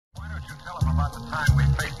Tell him about the time we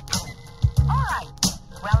faced him. All right.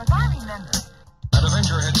 Well, as I remember. At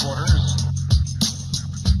Avenger headquarters.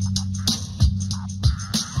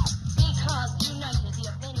 Because united, the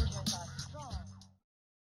Avengers are strong.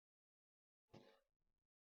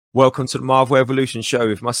 Welcome to the Marvel Evolution Show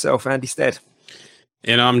with myself, Andy Stead.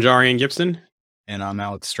 And I'm Jarian Gibson. And I'm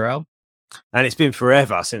Alex Stroud. And it's been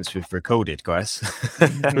forever since we've recorded, guys.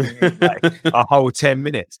 Like a whole 10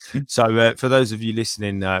 minutes. So for those of you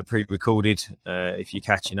listening pre-recorded, if you're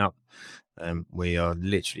catching up, we are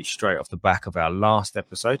literally straight off the back of our last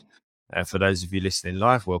episode. For those of you listening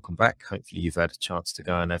live, welcome back. Hopefully you've had a chance to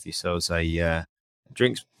go and have yourselves a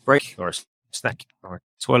drinks break or a snack or a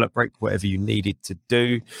toilet break, whatever you needed to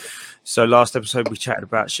do. So last episode we chatted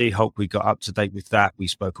about She-Hulk. We got up to date with that. We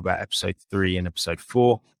spoke about episode 3 and episode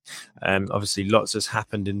 4. Obviously lots has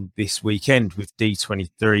happened in this weekend with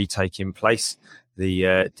D23 taking place,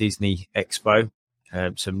 the Disney Expo.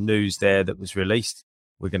 Some news there that was released.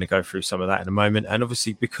 We're going to go through some of that in a moment. And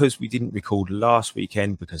obviously, because we didn't record last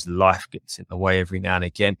weekend, because life gets in the way every now and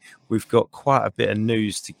again, we've got quite a bit of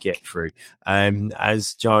news to get through.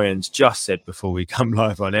 As Jarian's just said before we come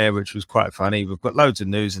live on air, which was quite funny, we've got loads of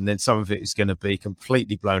news, and then some of it is going to be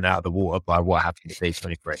completely blown out of the water by what happened at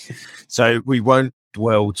D23. So we won't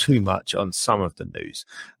dwell too much on some of the news.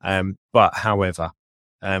 But however,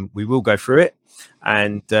 we will go through it.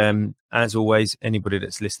 And as always, anybody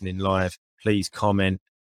that's listening live, please comment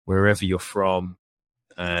wherever you're from,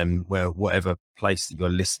 whatever place that you're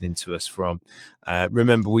listening to us from.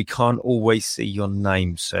 Remember, we can't always see your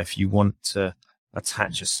name. So if you want to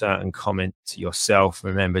attach a certain comment to yourself,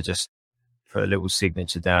 remember, just put a little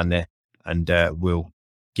signature down there and we'll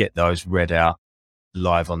get those read out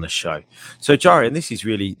live on the show. So Jarian, this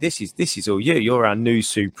is all you. You're our new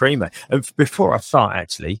Supreme. And before I start,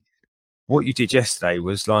 actually, what you did yesterday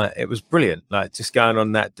was like, it was brilliant. Like just going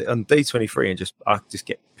on D23 and I just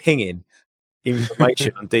get pinging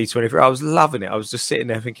information on D23. I was loving it. I was just sitting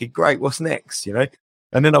there thinking, great, what's next? You know?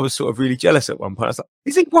 And then I was sort of really jealous at one point. I was like,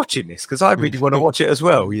 is he watching this? Because I really want to watch it as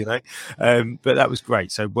well, you know? But that was great.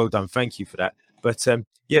 So well done. Thank you for that. But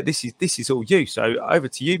yeah, this is all you. So over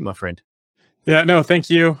to you, my friend. Yeah, no, thank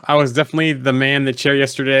you. I was definitely the man in the chair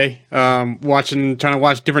yesterday, trying to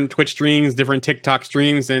watch different Twitch streams, different TikTok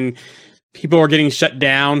streams, and people were getting shut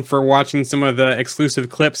down for watching some of the exclusive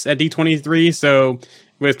clips at D23. So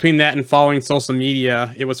between that and following social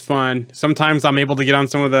media, it was fun. Sometimes I'm able to get on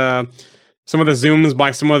some of the Zooms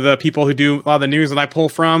by some of the people who do a lot of the news that I pull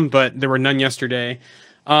from, but there were none yesterday.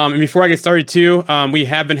 And before I get started too, we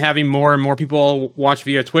have been having more and more people watch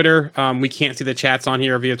via Twitter. We can't see the chats on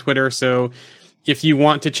here via Twitter. So if you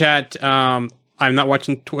want to chat, I'm not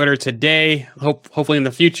watching Twitter today, hopefully in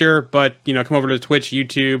the future, but come over to Twitch,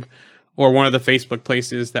 YouTube, or one of the Facebook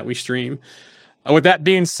places that we stream. With that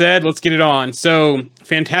being said, let's get it on. So,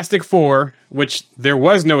 Fantastic Four, which there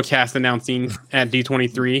was no cast announcing at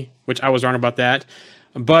D23, which I was wrong about that.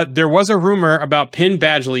 But there was a rumor about Penn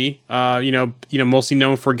Badgley, mostly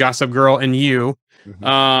known for Gossip Girl and You,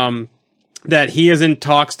 that he is in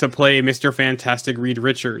talks to play Mr. Fantastic Reed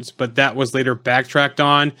Richards. But that was later backtracked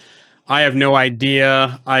on. I have no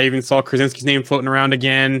idea. I even saw Krasinski's name floating around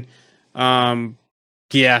again.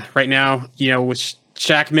 Yeah, right now, with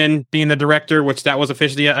Shackman being the director, which that was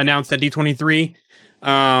officially announced at D23.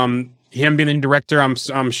 Him being the director,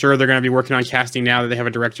 I'm sure they're going to be working on casting now that they have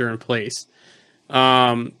a director in place.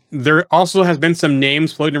 There also has been some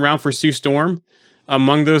names floating around for Sue Storm.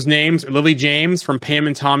 Among those names, Lily James from Pam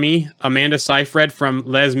and Tommy, Amanda Seyfried from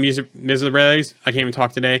Les Miserables. I can't even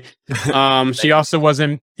talk today. She also was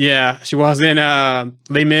in, she was in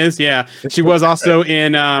Les Mis. Yeah, she was also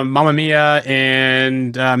in Mamma Mia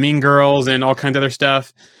and Mean Girls and all kinds of other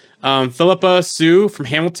stuff. Philippa Sue from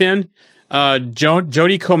Hamilton.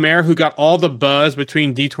 Jodie Comer, who got all the buzz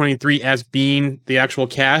between D23 as being the actual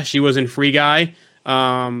cast. She was in Free Guy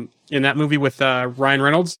in that movie with Ryan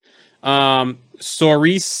Reynolds.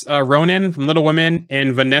 Saoirse Ronan from Little Women,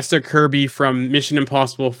 and Vanessa Kirby from Mission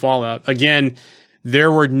Impossible Fallout. Again,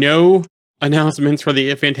 there were no announcements for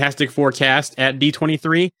the Fantastic Four cast at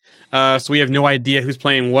D23, so we have no idea who's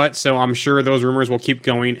playing what, so I'm sure those rumors will keep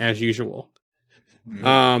going as usual.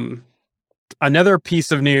 Another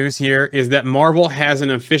piece of news here is that Marvel has an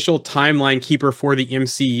official timeline keeper for the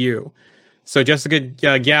MCU. So Jessica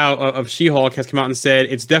Gao of She-Hulk has come out and said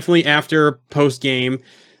it's definitely after post-game.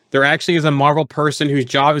 There actually is a Marvel person whose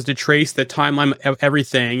job is to trace the timeline of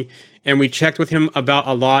everything. And we checked with him about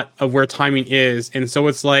a lot of where timing is. And so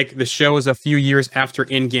it's like the show is a few years after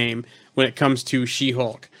Endgame when it comes to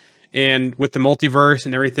She-Hulk. And with the multiverse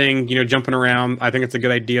and everything, jumping around, I think it's a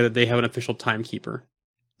good idea that they have an official timekeeper.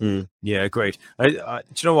 Yeah, agreed. Do you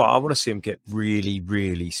know what? I want to see them get really,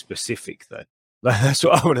 really specific though. Like, that's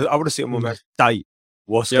what I want to. I want to see them almost date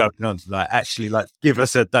what's going on. Like, actually, like, give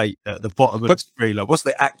us a date at the bottom of the screen. Like, what's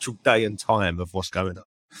the actual day and time of what's going on?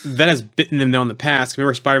 That has bitten them though in the past.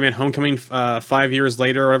 Remember Spider-Man: Homecoming 5 years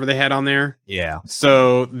later, or whatever they had on there. Yeah.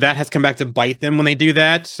 So that has come back to bite them when they do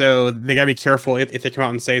that. So they gotta be careful if they come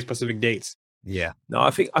out and say specific dates. Yeah. No,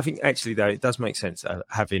 I think actually though it does make sense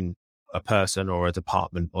having a person or a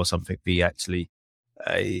department or something be actually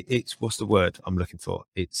it's what's the word I'm looking for?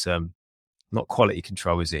 It's not quality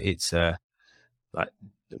control, is it? It's like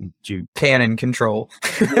Canon control.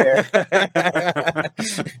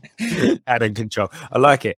 Canon control. I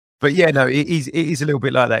like it. But yeah, no, it is a little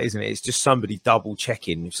bit like that, isn't it? It's just somebody double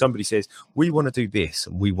checking. If somebody says, we want to do this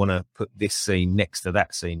and we want to put this scene next to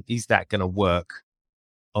that scene, is that going to work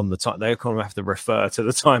on the time? They're going to have to refer to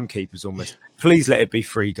the timekeepers almost. Please let it be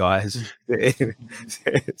free, guys.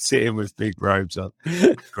 Sitting with big robes on.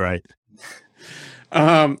 Great.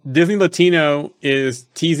 Disney Latino is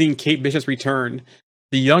teasing Kate Bishop's return.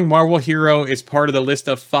 The young Marvel hero is part of the list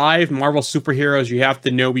of 5 Marvel superheroes you have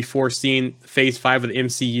to know before seeing Phase 5 of the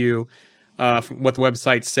MCU, from what the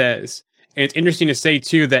website says. And it's interesting to say,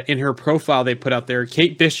 too, that in her profile they put out there,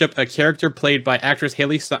 Kate Bishop, a character played by actress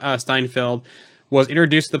Haley Steinfeld, was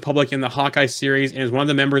introduced to the public in the Hawkeye series and is one of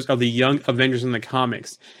the members of the Young Avengers in the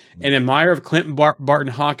comics. An admirer of Clint Barton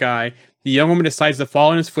Hawkeye, the young woman decides to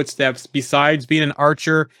follow in his footsteps. Besides being an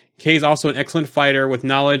archer, Kay is also an excellent fighter with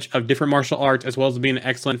knowledge of different martial arts, as well as being an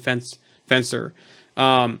excellent fencer.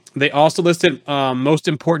 They also listed most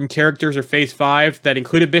important characters of Phase 5 that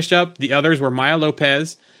included Bishop. The others were Maya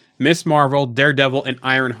Lopez, Miss Marvel, Daredevil, and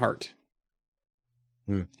Ironheart.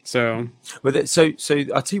 So I'll tell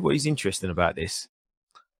you what is interesting about this.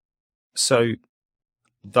 So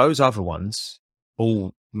those other ones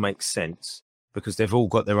all make sense because they've all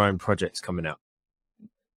got their own projects coming out.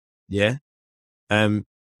 Yeah.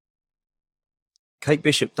 Kate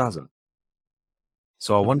Bishop doesn't.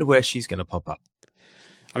 So I wonder where she's going to pop up.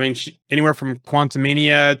 I mean, anywhere from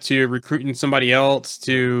Quantumania to recruiting somebody else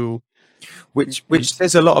to... Which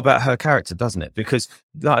says a lot about her character, doesn't it? Because,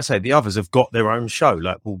 like I say, the others have got their own show.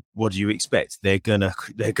 Like, well, what do you expect? They're gonna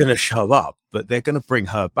show up, but they're gonna bring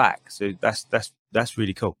her back. So that's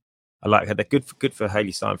really cool. I like her. They're good for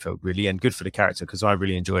Haley Steinfeld, really, and good for the character because I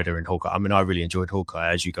really enjoyed her in Hawkeye. I mean, I really enjoyed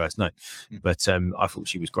Hawkeye, as you guys know, but I thought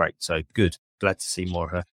she was great. So good. Glad to see more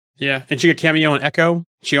of her. Yeah, and she could cameo in Echo.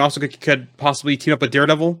 She also could possibly team up with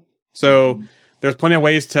Daredevil. So there's plenty of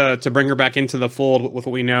ways to bring her back into the fold with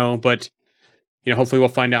what we know, but hopefully we'll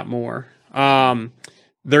find out more.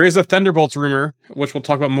 There is a Thunderbolts rumor, which we'll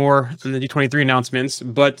talk about more in the D23 announcements,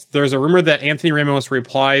 but there's a rumor that Anthony Ramos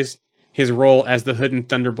replies his role as the Hood in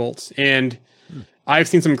Thunderbolts. And I've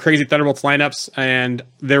seen some crazy Thunderbolts lineups, and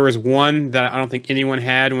there was one that I don't think anyone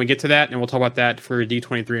had when we get to that, and we'll talk about that for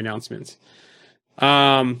D23 announcements.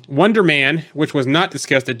 Wonder Man, which was not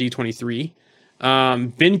discussed at D23.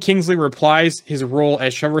 Ben Kingsley replies his role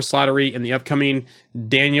as Trevor Slattery in the upcoming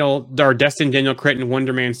Destin Daniel Cretton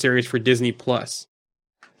Wonder Man series for Disney+.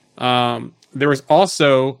 There was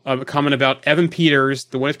also a comment about Evan Peters,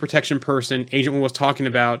 the Witness Protection person Agent One was talking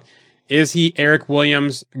about. Is he Eric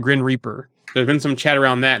Williams' Grim Reaper? There's been some chat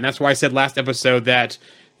around that, and that's why I said last episode that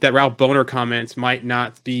Ralph Boner comments might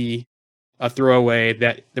not be a throwaway,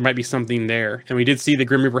 that there might be something there. And we did see the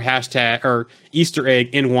Grim Reaper hashtag or Easter egg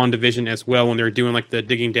in WandaVision as well when they were doing like the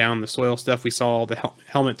digging down the soil stuff. We saw the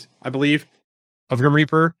helmet, I believe, of Grim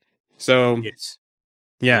Reaper. So yes.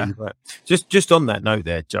 Yeah. Right. Just on that note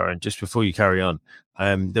there, Jarian, just before you carry on,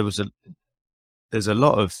 there's a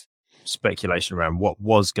lot of speculation around what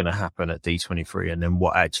was going to happen at D23 and then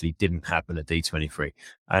what actually didn't happen at D23.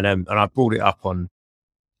 And I brought it up on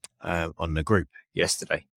the group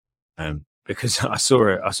yesterday. Because I saw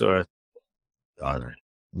a I don't know,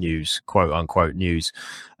 news, quote unquote news,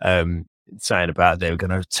 saying about they're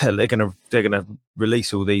going to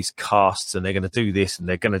release all these casts and they're going to do this and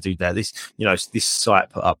they're going to do that. This site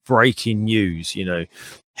put up breaking news.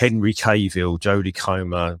 Henry Cavill, Jodie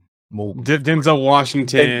Comer, Denzel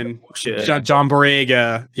Washington, John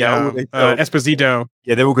Boyega, Esposito.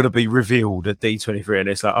 Yeah, they're all going to be revealed at D23, and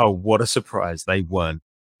it's like, oh, what a surprise! They weren't,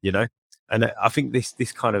 And I think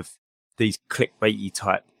this kind of these clickbaity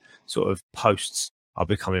type sort of posts are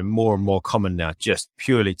becoming more and more common now, just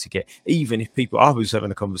purely to get, even if people, I was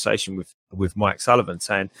having a conversation with Mike Sullivan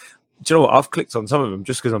saying, do you know what? I've clicked on some of them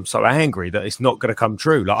just because I'm so angry that it's not going to come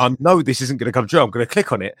true. Like, I know this isn't going to come true. I'm going to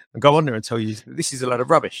click on it and go on there and tell you this is a load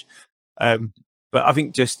of rubbish. But I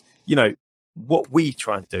think just, what we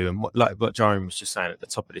try and do, and what Jarian was just saying at the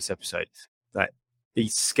top of this episode, that he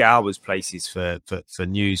scours places for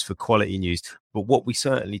news, for quality news. But what we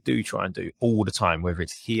certainly do try and do all the time, whether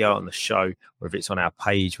it's here on the show, whether it's on our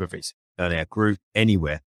page, whether it's on our group,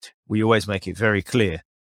 anywhere, we always make it very clear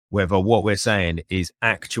whether what we're saying is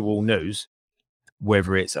actual news,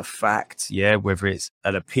 whether it's a fact, whether it's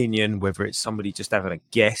an opinion, whether it's somebody just having a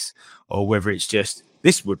guess, or whether it's just,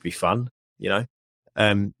 this would be fun,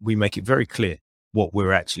 we make it very clear what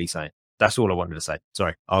we're actually saying. That's all I wanted to say.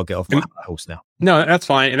 Sorry, I'll get off my horse now. No, that's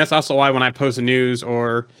fine. And that's also why when I post the news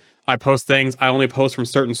or I post things, I only post from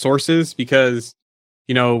certain sources because,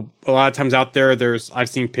 a lot of times out there, I've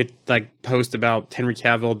seen post about Henry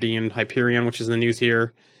Cavill being Hyperion, which is in the news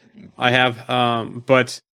here. I have,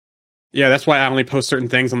 but yeah, that's why I only post certain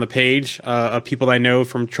things on the page of people that I know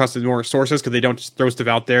from trusted more sources, because they don't just throw stuff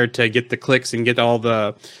out there to get the clicks and get all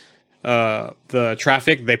the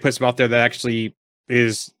traffic. They put stuff out there that actually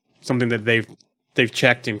is something that they've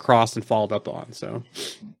checked and crossed and followed up on. So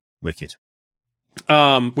wicked.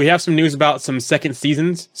 We have some news about some second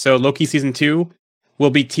seasons. So Loki season 2 will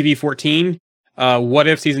be TV 14. What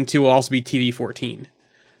If season 2 will also be TV 14.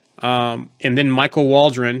 And then Michael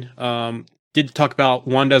Waldron did talk about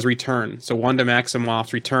Wanda's return. So Wanda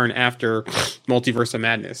Maximoff's return after Multiverse of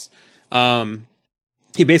Madness.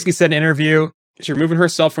 He basically said in an interview, she's removing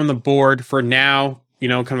herself from the board for now,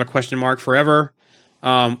 kind of a question mark forever.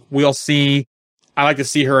 We'll see. I like to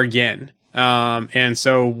see her again. And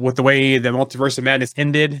so with the way the Multiverse of Madness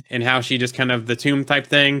ended and how she just kind of the tomb type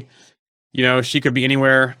thing, she could be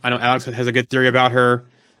anywhere. I know Alex has a good theory about her,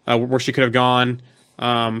 where she could have gone.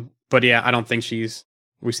 But yeah, I don't think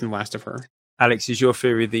we've seen the last of her. Alex, is your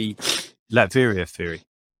theory the Latveria theory?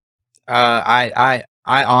 I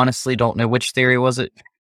honestly don't know which theory was it.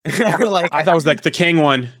 I thought it was like the Kang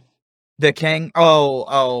one. The Kang,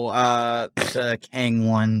 the Kang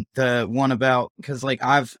one, the one about, because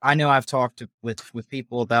I know I've talked with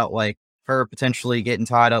people about her potentially getting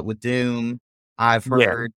tied up with Doom. I've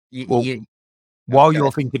heard. While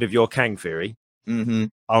you're thinking of your Kang theory, mm-hmm.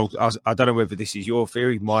 I don't know whether this is your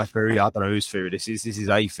theory, my theory. I don't know whose theory this is. This is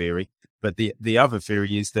a theory, but the other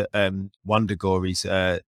theory is that Wundagore is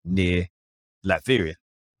near Latveria,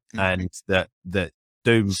 mm-hmm. and that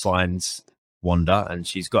Doom finds Wanda and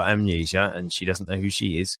she's got amnesia and she doesn't know who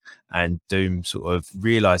she is, and Doom sort of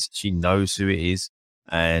realizes she knows who it is,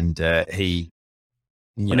 and he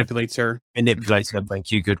manipulates her.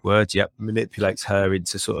 Thank you, good words. Yep, manipulates her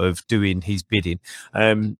into sort of doing his bidding,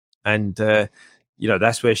 and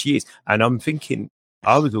that's where she is. And I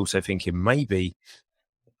was also thinking maybe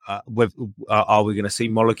are we going to see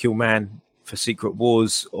Molecule Man for Secret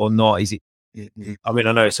Wars or not? Is it? I mean,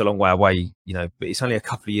 I know it's a long way away, but it's only a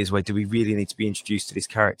couple of years away. Do we really need to be introduced to this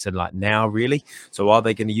character now, really? So are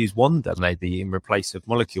they going to use Wanda maybe in replace of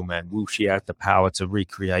Molecule Man? Will she have the power to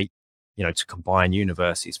recreate, to combine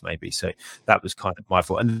universes maybe? So that was kind of my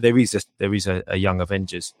thought. And there is a Young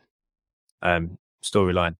Avengers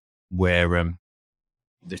storyline where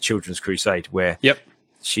the Children's Crusade, where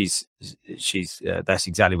she's that's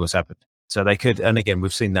exactly what's happened. So they could, and again,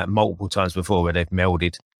 we've seen that multiple times before where they've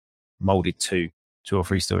molded two or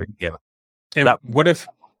three stories together. And what if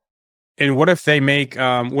they make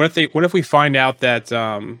what if we find out that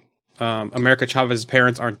America Chavez's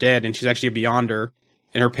parents aren't dead and she's actually a Beyonder,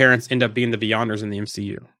 and her parents end up being the Beyonders in the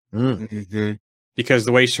MCU? Mm-hmm. Because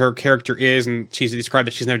the way her character is, and she's described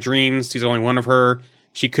that she's no dreams, she's only one of her.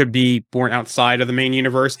 She could be born outside of the main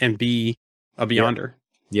universe and be a Beyonder.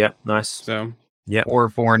 Yeah, nice. So or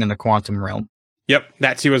born in the quantum realm. Yep,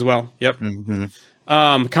 that too as well. Yep. Mm-hmm.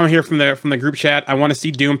 Coming here from the group chat, I want to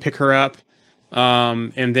see Doom pick her up,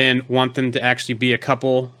 and then want them to actually be a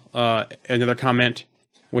couple. Another comment,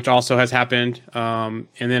 which also has happened, and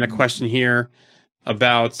then a question here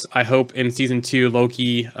about, I hope in season 2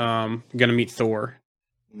 Loki gonna meet Thor.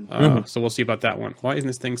 So we'll see about that one. Why isn't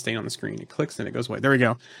this thing staying on the screen? It clicks and it goes away. There we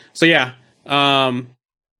go. So yeah, the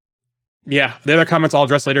other comments I'll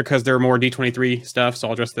address later because they're more D23 stuff. So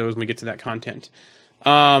I'll address those when we get to that content.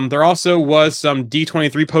 There also was some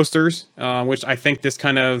D23 posters, which I think this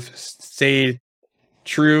kind of stayed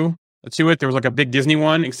true to it. There was a big Disney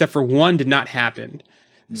one, except for one did not happen.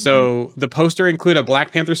 Mm-hmm. So the poster included a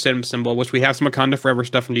Black Panther symbol, which we have some Wakanda Forever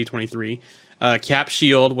stuff from D23. Cap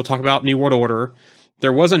shield. We'll talk about New World Order.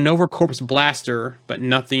 There was a Nova Corpus blaster, but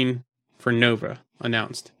nothing for Nova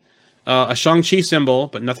announced. A Shang-Chi symbol,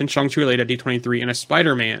 but nothing Shang-Chi related at D23, and a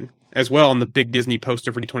Spider-Man as well on the big Disney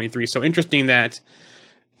poster for D23. So interesting that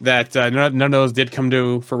none of those did come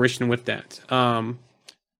to fruition with that.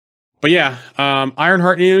 But yeah,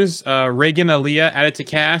 Ironheart news, Reagan Aaliyah added to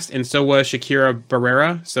cast, and so was Shakira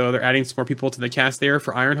Barrera. So they're adding some more people to the cast there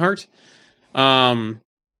for Ironheart.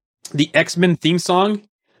 the X-Men theme song.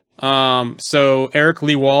 So Eric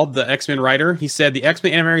Lewald, the X-Men writer, he said the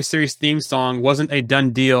X-Men animated series theme song wasn't a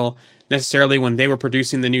done deal necessarily when they were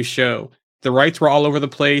producing the new show. The rights were all over the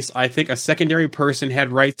place. I think a secondary person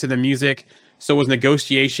had rights to the music, so it was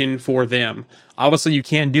negotiation for them. Obviously, you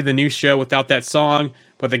can't do the new show without that song,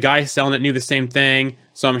 but the guy selling it knew the same thing,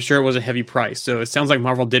 so I'm sure it was a heavy price. So it sounds like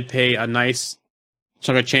Marvel did pay a nice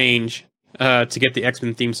chunk of change to get the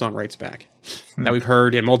X-Men theme song rights back. That we've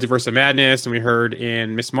heard in Multiverse of Madness, and we heard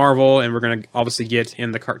in Miss Marvel, and we're going to obviously get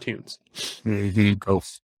in the cartoons. Go.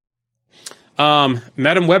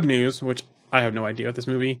 Madam Web News, which I have no idea what this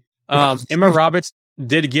movie. Emma Roberts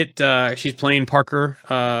did get, she's playing Parker,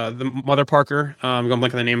 the mother Parker. I'm going to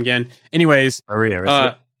blank on the name again. Anyways,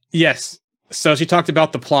 Maria, yes. So she talked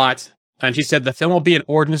about the plot, and she said the film will be an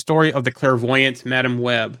origin story of the clairvoyant Madam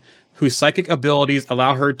Web, whose psychic abilities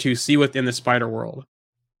allow her to see within the spider world.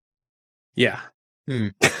 Yeah. do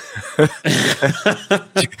you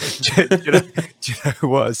know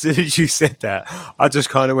what? As soon as you said that, I just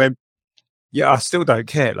kind of went, yeah, I still don't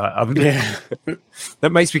care. Like,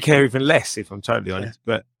 that makes me care even less, if I'm totally honest.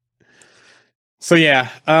 But so yeah,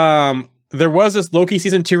 there was this Loki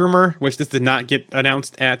season 2 rumor, which this did not get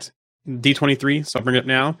announced at D23, so I'll bring it up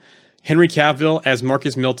now. Henry Cavill as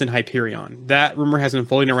Marcus Milton Hyperion. That rumor has been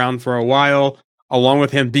floating around for a while, along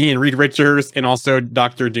with him being Reed Richards and also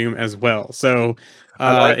Doctor Doom as well. So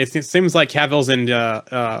it seems like Cavill's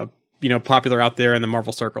popular out there in the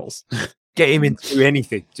Marvel circles. Get him into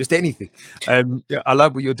anything, just anything. I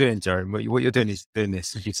love what you're doing, Jarian. What you're doing is doing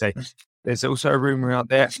this. You say, there's also a rumor out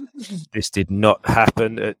there. This did not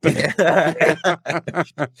happen.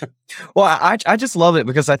 Well, I just love it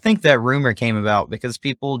because I think that rumor came about because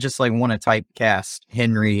people just like want to typecast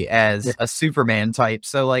Henry as a Superman type.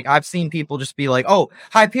 So like I've seen people just be like, "Oh,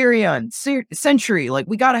 Hyperion, Sentry, like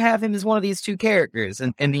we got to have him as one of these two characters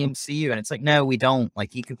in the MCU." And it's like, no, we don't.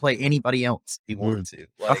 Like he could play anybody else if he wanted to.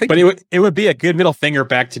 Like, but it would be a good middle finger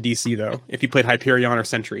back to DC though if he played Hyperion or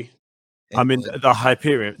Sentry. I mean, the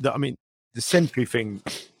Hyperion. The Sentry thing,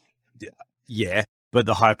 yeah, but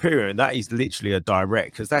the Hyperion, that is literally a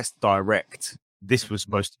direct, because that's direct. This was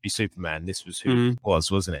supposed to be Superman. This was who it was,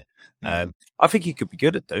 wasn't it? I think he could be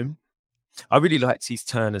good at Doom. I really liked his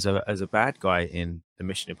turn as a bad guy in the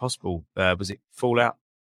Mission Impossible. Was it Fallout?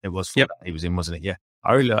 It was Fallout. Yep. He was in, wasn't it? Yeah.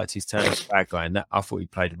 I really liked his turn as a bad guy, and that I thought he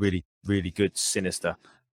played a really, really good, sinister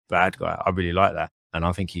bad guy. I really like that, and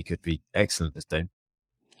I think he could be excellent as Doom.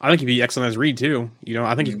 I think he'd be excellent as Reed too. You know,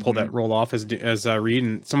 I think he could pull that role off as Reed,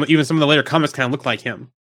 and some of the later comics kind of look like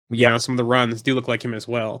him. Yeah, you know, some of the runs do look like him as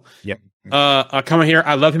well. Yep. Comment here.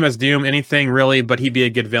 I love him as Doom. Anything really, but he'd be a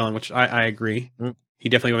good villain, which I agree. He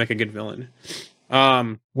definitely would make a good villain.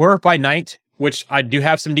 Werewolf by Night, which I do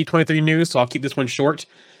have some D23 news, so I'll keep this one short.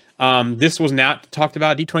 This was not talked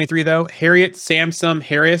about at D23 though. Harriet Samsung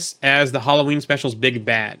Harris as the Halloween special's big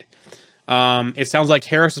bad. It sounds like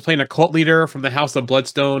Harris is playing a cult leader from the House of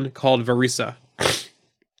Bloodstone called Varisa.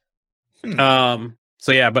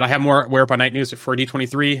 So yeah, but I have more Werewolf by Night news for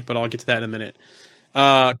D23, but I'll get to that in a minute.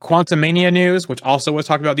 Quantumania news, which also was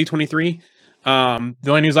talked about D23. The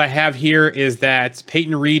only news I have here is that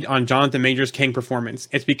Peyton Reed on Jonathan Majors' Kang performance.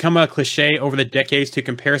 It's become a cliche over the decades to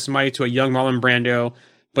compare somebody to a young Marlon Brando,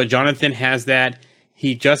 but Jonathan has that.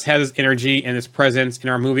 He just has his energy and his presence, and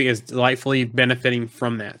our movie is delightfully benefiting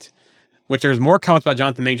from that. Which there's more comments about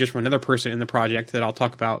Jonathan Majors from another person in the project that I'll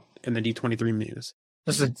talk about in the D23 news.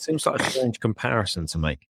 This seems like a strange comparison to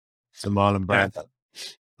make to Marlon Brando. Yeah.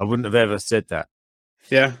 I wouldn't have ever said that.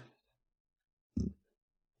 Yeah.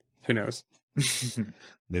 Who knows?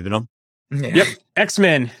 Moving on. Yeah. Yep.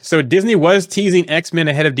 X-Men. So Disney was teasing X-Men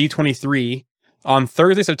ahead of D23. On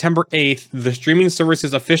Thursday, September 8th, the streaming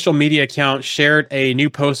service's official media account shared a new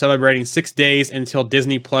post celebrating 6 days until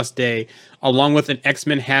Disney Plus Day, along with an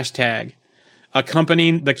X-Men hashtag.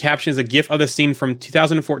 Accompanying the caption is a GIF of the scene from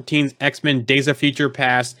 2014's X-Men Days of Future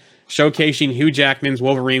Past, showcasing Hugh Jackman's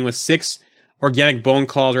Wolverine with 6 organic bone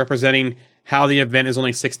claws representing how the event is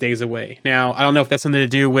only 6 days away. Now, I don't know if that's something to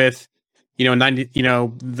do with,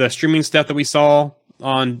 the streaming stuff that we saw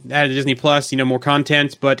on Disney Plus, more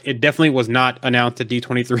content, but it definitely was not announced at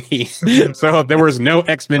D23. So there was no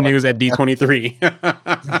X-Men news at D23.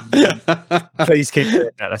 Please keep doing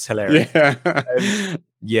that. That's hilarious.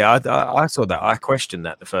 Yeah. I saw that. I questioned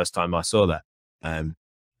that the first time I saw that,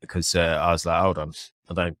 because I was like, hold on,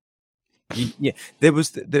 I don't. Yeah, there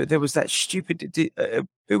was that stupid.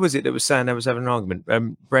 Who was it that was saying they was having an argument?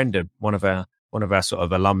 Brendan, one of our sort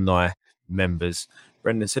of alumni members.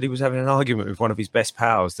 Brendan said he was having an argument with one of his best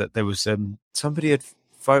pals that there was somebody had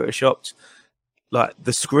photoshopped like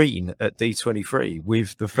the screen at D23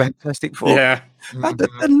 with the Fantastic Four. Yeah. And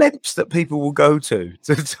the lengths that people will go to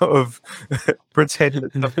sort of pretend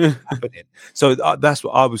that nothing's happening. So that's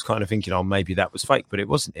what I was kind of thinking. Oh, maybe that was fake, but it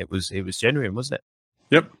wasn't. It was genuine, wasn't it?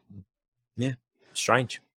 Yep. Yeah.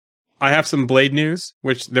 Strange. I have some Blade news,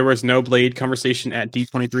 which there was no Blade conversation at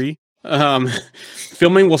D23.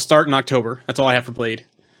 Filming will start in October. That's all I have for Blade.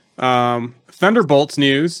 Thunderbolts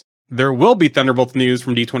news. There will be Thunderbolts news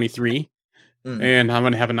from D23. And I'm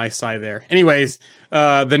going to have a nice sigh there. Anyways,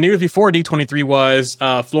 the news before D23 was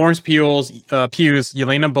Florence Pugh's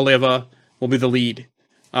Yelena Belova will be the lead.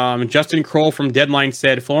 Justin Kroll from Deadline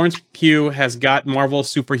said Florence Pugh has got Marvel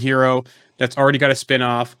superhero that's already got a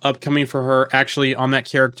spin-off. Upcoming for her, actually, on that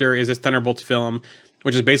character is this Thunderbolts film,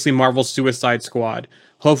 which is basically Marvel's Suicide Squad.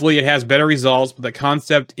 Hopefully it has better results, but the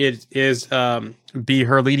concept is be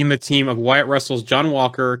her leading the team of Wyatt Russell's John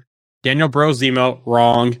Walker, Daniel Zemo,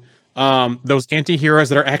 wrong. Those anti-heroes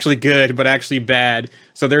that are actually good, but actually bad.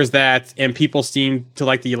 So there's that, and people seem to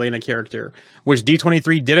like the Yelena character, which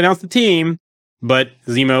D23 did announce the team, but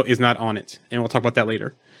Zemo is not on it. And we'll talk about that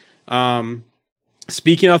later.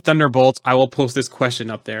 Speaking of Thunderbolts, I will post this question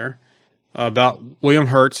up there about William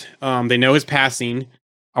Hurt. They know his passing.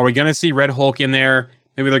 Are we going to see Red Hulk in there?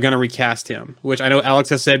 Maybe they're going to recast him, which I know Alex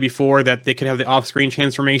has said before that they could have the off-screen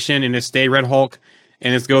transformation and just stay Red Hulk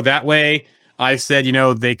and just go that way. I said,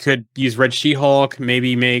 they could use Red She-Hulk,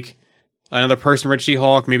 maybe make another person Red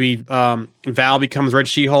She-Hulk, maybe Val becomes Red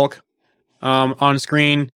She-Hulk on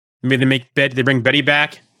screen. Maybe they bring Betty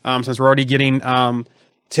back, since we're already getting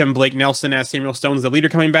Tim Blake Nelson as Samuel Stone's the leader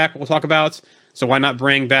coming back, we'll talk about. So why not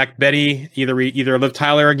bring back Betty, either Liv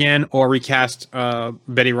Tyler again or recast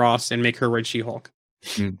Betty Ross and make her Red She-Hulk.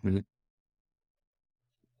 Mm-hmm.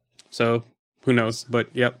 So who knows? But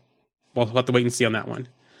yep, we'll have to wait and see on that one.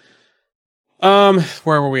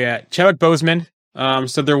 Where were we at? Chadwick Boseman.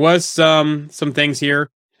 So there was some things here.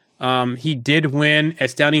 He did win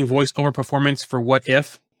Astounding Voiceover Performance for What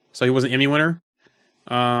If, so he was an Emmy winner.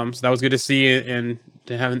 So that was good to see and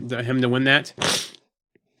to have him to win that.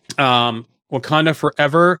 Wakanda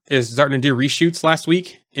Forever is starting to do reshoots last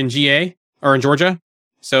week in GA or in Georgia.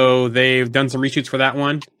 So they've done some reshoots for that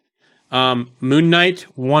one. Moon Knight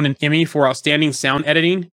won an Emmy for Outstanding Sound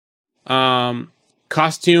Editing.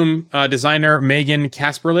 Costume designer Megan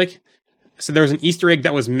Kasperlich. So there was an Easter egg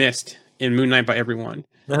that was missed in Moon Knight by everyone.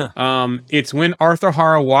 It's when Arthur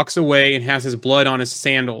Hara walks away and has his blood on his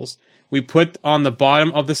sandals. We put on the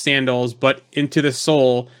bottom of the sandals, but into the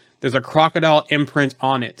sole, there's a crocodile imprint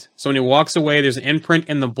on it. So when he walks away, there's an imprint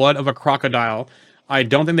in the blood of a crocodile. I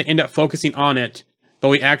don't think they end up focusing on it, but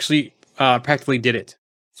we actually practically did it.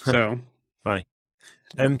 So funny.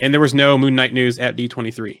 And there was no Moon Knight news at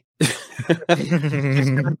D23.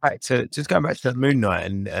 just going back to Moon Knight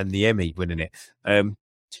and the Emmy winning it.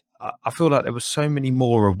 I feel like there were so many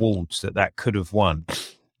more awards that could have won.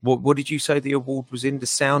 What did you say the award was in? The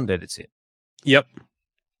sound editing? Yep.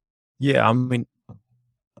 Yeah, I mean,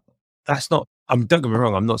 that's not... don't get me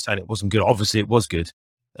wrong, I'm not saying it wasn't good. Obviously, it was good.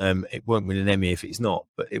 It won't win an Emmy if it's not.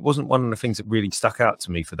 But it wasn't one of the things that really stuck out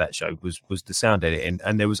to me for that show was the sound editing.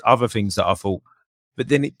 And there was other things that I thought... But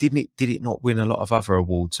then did it not win a lot of other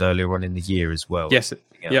awards earlier on in the year as well? Yes.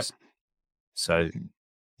 Yep. So,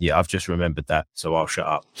 yeah, I've just remembered that. So I'll shut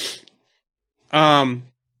up.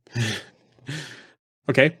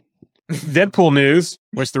 Okay. Deadpool news,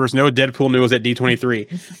 which there was no Deadpool news at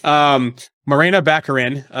D23. Morena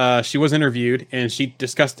Baccarin, she was interviewed and she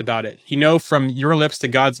discussed about it. From your lips to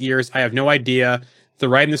God's ears, I have no idea. They're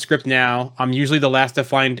writing the script now. I'm usually the last to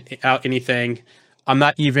find out anything. I'm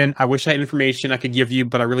not even. I wish I had information I could give you,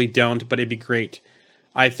 but I really don't. But it'd be great.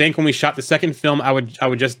 I think when we shot the second film, I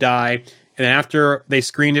would just die. And then after they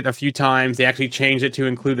screened it a few times, they actually changed it to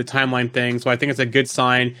include the timeline thing. So I think it's a good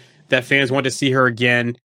sign that fans want to see her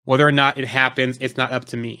again. Whether or not it happens, it's not up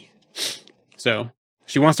to me. So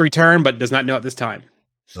she wants to return, but does not know at this time.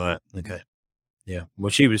 Right. Okay. Yeah.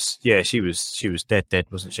 Well, she was dead,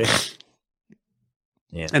 wasn't she?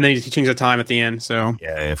 Yeah. And then he changed the time at the end. So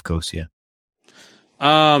yeah, of course. Yeah.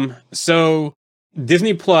 So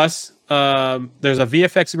Disney Plus, there's a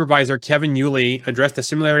VFX supervisor, Kevin Yulee, addressed the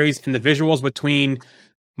similarities in the visuals between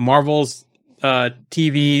Marvel's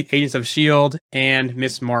TV Agents of S.H.I.E.L.D. and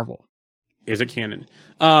Miss Marvel. Is it canon?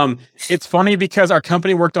 It's funny because our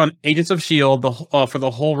company worked on Agents of S.H.I.E.L.D. For the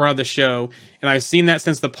whole run of the show, and I've seen that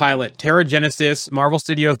since the pilot. Terra Genesis, Marvel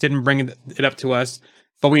Studios didn't bring it up to us,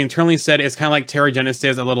 but we internally said it's kind of like Terra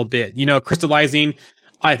Genesis a little bit. Crystallizing.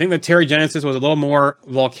 I think that Terra Genesis was a little more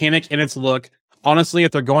volcanic in its look. Honestly,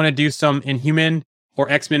 if they're going to do some Inhuman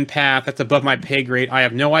or X-Men path, that's above my pay grade. I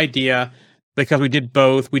have no idea. because we did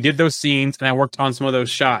both. We did those scenes, and I worked on some of those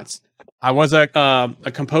shots. I was a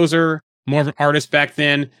composer, more of an artist back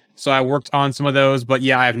then, so I worked on some of those. But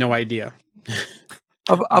yeah, I have no idea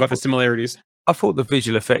about the similarities. I thought the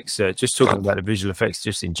visual effects, just talking about the visual effects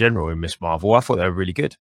just in general in Miss Marvel, I thought they were really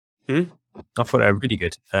good. I thought they were really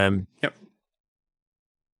good. Yep.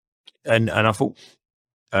 And I thought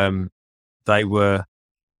they were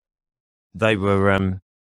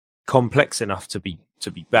complex enough to be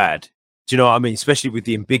bad. Do you know what I mean? Especially with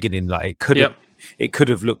the embiggening, like it could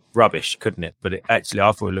have looked rubbish, couldn't it? But I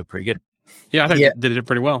thought it looked pretty good. Yeah, I think they did it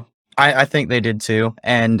pretty well. I think they did too.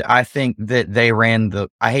 And I think that they ran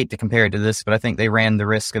I hate to compare it to this, but I think they ran the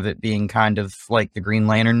risk of it being kind of like the Green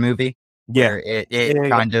Lantern movie. Yeah. Where it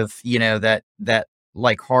kind of, that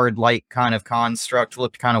like hard light kind of construct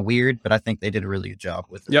looked kind of weird, but I think they did a really good job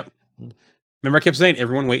with it. Yep. Remember, I kept saying,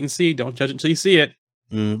 everyone wait and see. Don't judge until you see it.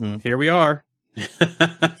 Mm-hmm. Here we are.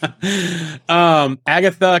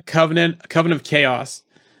 Agatha Covenant of Chaos,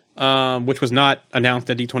 which was not announced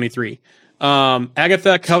at D23.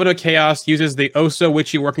 Agatha Covenant of Chaos uses the oh-so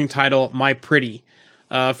witchy working title My Pretty.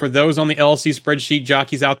 For those on the LLC spreadsheet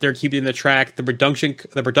jockeys out there keeping the track, the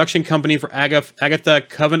production company for Agatha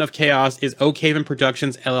Covenant of Chaos is Oak Haven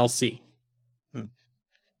Productions LLC.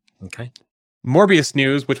 Okay. Morbius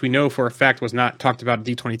news, which we know for a fact was not talked about at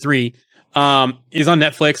D23, is on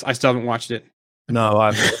Netflix. I still haven't watched it.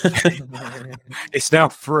 No, it's now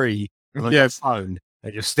free on your phone,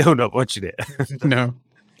 and you're still not watching it. No.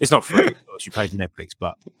 It's not free, of course. You pay for Netflix,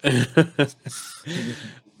 but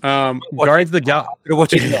Guardians of the Galaxy.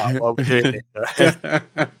 Watch it while we're doing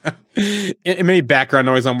it. It may be background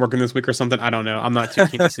noise. I'm working this week or something. I don't know. I'm not too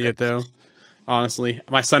keen to see it though. Honestly,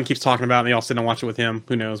 my son keeps talking about it. And I'll sit and watch it with him.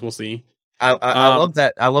 Who knows? We'll see. I love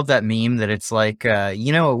that. I love that meme that it's like,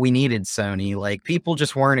 you know what we needed, Sony? Like, people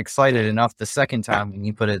just weren't excited enough the second time when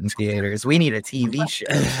you put it in theaters. We need a TV show.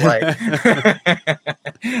 Like,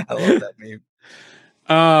 I love that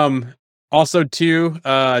meme. Also too,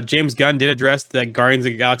 James Gunn did address the Guardians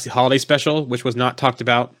of the Galaxy holiday special, which was not talked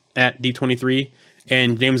about at D23,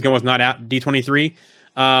 and James Gunn was not at D23,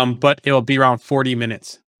 but it will be around 40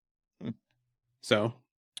 minutes. So,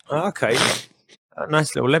 okay, a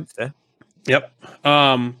nice little length there. Yep.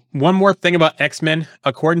 One more thing about X-Men.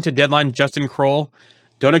 According to Deadline, Justin Kroll,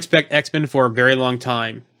 don't expect X-Men for a very long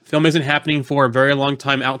time. Film isn't happening for a very long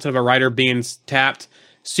time outside of a writer being tapped.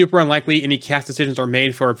 Super unlikely any cast decisions are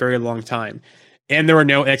made for a very long time. And there were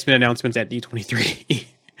no X-Men announcements at D23.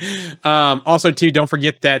 Also, too, don't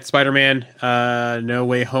forget that Spider-Man No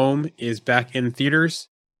Way Home is back in theaters.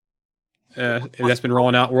 That's been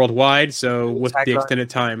rolling out worldwide, so with the extended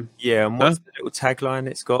time. Yeah, and what's the little tagline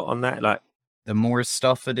it's got on that? Like the More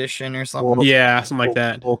Stuff edition or something? Yeah, something like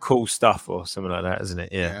that. Or cool stuff or something like that, isn't it?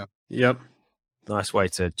 Yeah. Yep. Nice way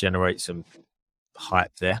to generate some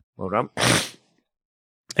hype there. Well done.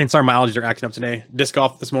 And sorry, my allergies are acting up today. Disc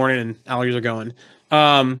golf this morning and allergies are going.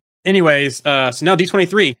 Anyways, so now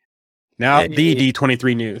D23. Now the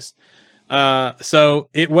D23 news. So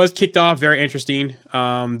it was kicked off very interesting.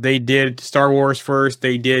 They did Star Wars first.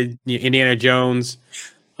 They did Indiana Jones.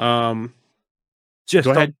 Just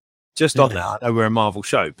on that, I know we're a Marvel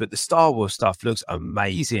show, but the Star Wars stuff looks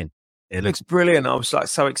amazing. It looks brilliant. I was like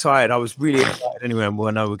so excited. I was really excited anyway. And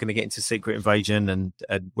I know we're going to get into Secret Invasion and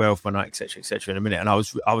Werewolf by Night, etc., in a minute. And I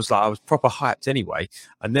was proper hyped anyway.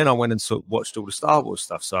 And then I went and watched all the Star Wars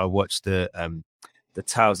stuff. So I watched the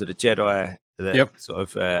Tales of the Jedi,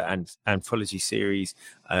 sort of anthology series.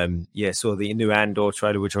 Saw the new Andor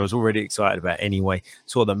trailer, which I was already excited about anyway.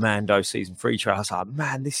 Saw the Mando season 3 trailer. I was like,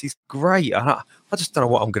 man, this is great. I just don't know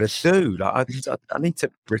what I'm going to do. Like, I need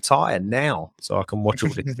to retire now so I can watch all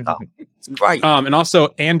this stuff. It's great. And also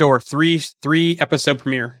Andor 3 episode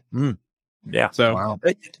premiere. Yeah. So wow.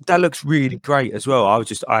 That looks really great as well.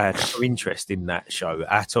 I had no interest in that show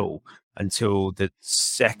at all until the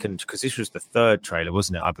second, because this was the third trailer,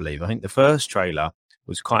 wasn't it? I believe. I think the first trailer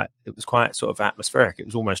was quite sort of atmospheric. It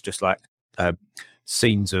was almost just like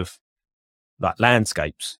scenes of like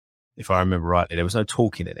landscapes, if I remember rightly. There was no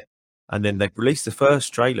talking in it. And then they released the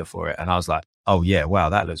first trailer for it, and I was like, oh yeah, wow,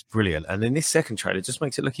 that looks brilliant. And then this second trailer just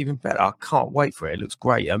makes it look even better. I can't wait for it. It looks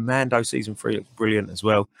great. And Mando season 3 looks brilliant as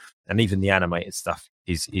well. And even the animated stuff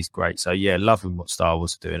is great. So yeah, loving what Star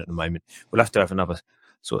Wars are doing at the moment. We'll have to have another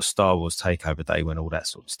sort of Star Wars takeover day when all that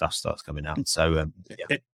sort of stuff starts coming out. So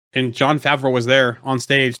and Jon Favreau was there on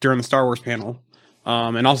stage during the Star Wars panel.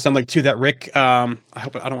 And also sound like too that Rick, I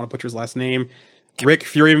don't want to butcher his last name, Rick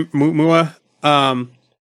Fury Mua.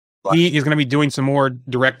 He is going to be doing some more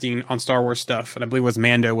directing on Star Wars stuff, and I believe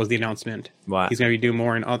Mando was the announcement. Right. He's going to be doing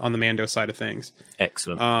more on the Mando side of things.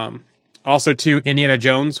 Excellent. Also, too, Indiana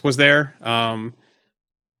Jones was there.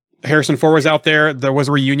 Harrison Ford was out there. There was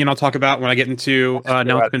a reunion I'll talk about when I get into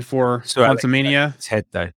announcement for Quantumania. It's head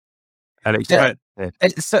though. Alex, Yeah.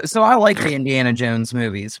 So I like the Indiana Jones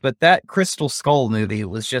movies, but that Crystal Skull movie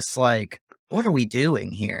was just like, what are we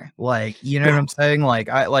doing here? Like, you know what I'm saying? Like,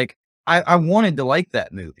 I wanted to like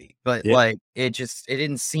that movie, but like, it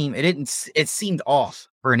seemed off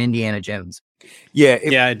for an Indiana Jones. Yeah,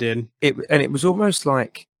 it did. It was almost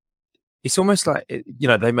like,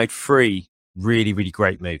 they made 3 really, really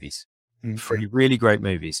great movies, 3 really great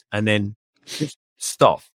movies, and then just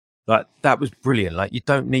stop. Like, that was brilliant. Like, you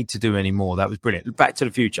don't need to do any more. That was brilliant. Back to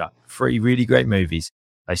the Future, 3 really great movies.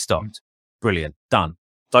 They stopped. Brilliant. Done.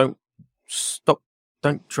 Don't stop.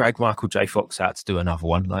 Don't drag Michael J. Fox out to do another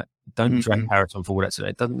one. Like, don't drag Harrison Ford out to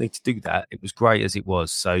it. Doesn't need to do that. It was great as it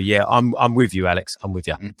was. So yeah, I'm with you, Alex. I'm with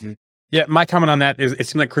you. Yeah, my comment on that is it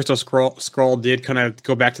seemed like Crystal Skull did kind of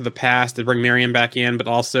go back to the past to bring Marion back in, but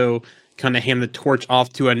also kind of hand the torch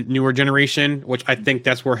off to a newer generation, which I think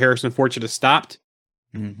that's where Harrison Ford should have stopped.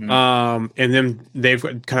 And then they've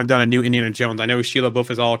kind of done a new Indiana Jones. I know Sheila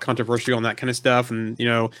Buff is all controversial and that kind of stuff, and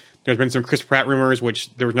there's been some Chris Pratt rumors,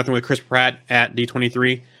 which there was nothing with Chris Pratt at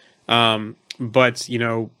D23. But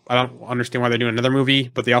I don't understand why they're doing another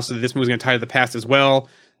movie. But they also this movie's going to tie to the past as well.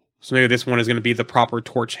 So maybe this one is going to be the proper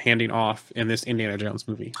torch handing off in this Indiana Jones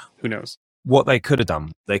movie. Who knows? What they could have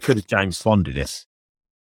done, they could have James Bonded this.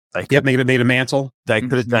 They made a mantle. They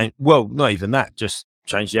could have done, well, not even that, just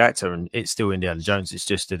change the actor and it's still Indiana Jones. It's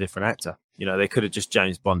just a different actor. They could have just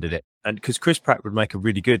James Bonded it. And because Chris Pratt would make a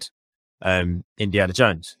really good Indiana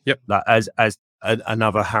Jones. Yep. Like as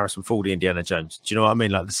another Harrison Ford Indiana Jones. Do you know what I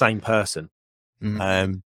mean? Like the same person.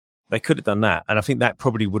 They could have done that. And I think that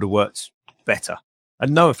probably would have worked better.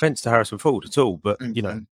 And no offense to Harrison Ford at all, but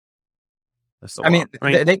that's not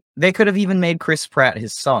they could have even made Chris Pratt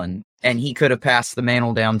his son, and he could have passed the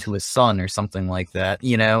mantle down to his son or something like that,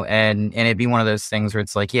 and it'd be one of those things where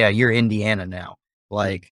it's like, yeah, you're Indiana now.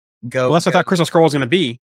 Like, go. Well, that's what I thought Crystal Scroll was going to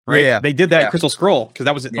be, right? Yeah, they did that Crystal Scroll because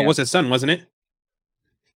that was his son, wasn't it?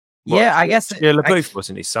 Yeah, I guess. Yeah, LaBeouf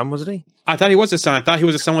wasn't his son, wasn't he? I thought he was his son. I thought he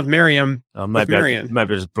was his son with Miriam. Maybe I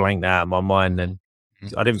just blanked that out of my mind. Then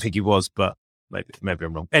I didn't think he was, but. Maybe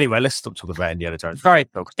I'm wrong. Anyway, let's stop talking about Indiana Jones. All right.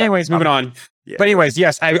 Anyways, moving on. Yeah. But anyways,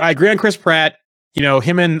 yes, I agree on Chris Pratt.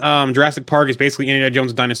 Him and Jurassic Park is basically Indiana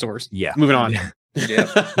Jones and dinosaurs. Yeah. Moving on.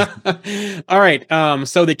 Yeah. All right.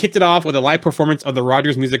 So they kicked it off with a live performance of the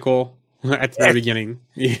Rogers musical at the very beginning.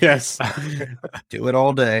 Yes. Do it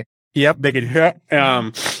all day. Yep. They could.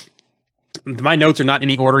 My notes are not in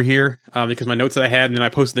any order here because my notes that I had and then I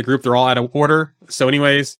posted the group, they're all out of order. So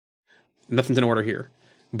anyways, nothing's in order here.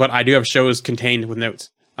 But I do have shows contained with notes.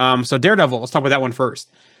 So Daredevil, let's talk about that one first.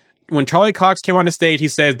 When Charlie Cox came on the stage, he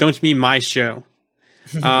says, "Don't you mean my show?"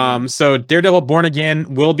 So Daredevil Born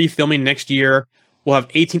Again will be filming next year. We'll have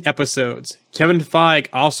 18 episodes. Kevin Feige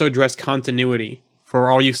also addressed continuity for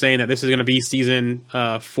all you saying that this is going to be season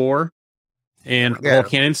 4 and all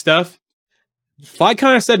canon stuff. Feige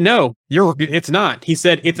kind of said, no, it's not. He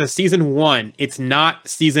said, it's a season 1. It's not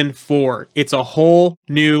season 4. It's a whole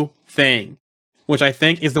new thing. Which I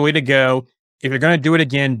think is the way to go. If you're going to do it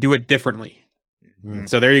again, do it differently.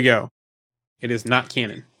 So there you go. It is not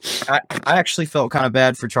canon. I actually felt kind of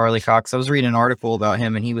bad for Charlie Cox. I was reading an article about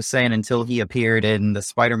him, and he was saying until he appeared in the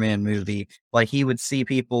Spider-Man movie, like he would see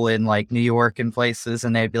people in like New York and places,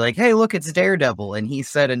 and they'd be like, "Hey, look, it's Daredevil." And he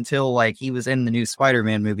said until like he was in the new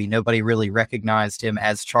Spider-Man movie, nobody really recognized him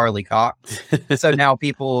as Charlie Cox. So now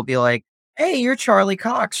people will be like, "Hey, you're Charlie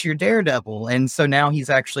Cox, you're Daredevil." And so now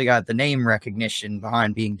he's actually got the name recognition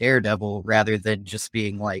behind being Daredevil rather than just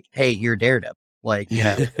being like, "Hey, you're Daredevil." Like,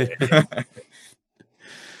 yeah.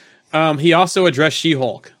 He also addressed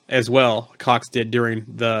She-Hulk as well, Cox did during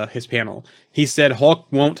his panel. He said Hulk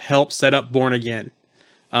won't help set up Born Again.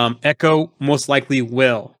 Echo most likely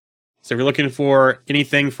will. So if you're looking for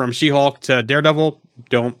anything from She-Hulk to Daredevil,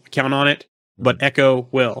 don't count on it, but Echo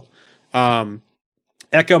will.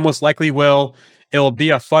 Echo most likely will. It will be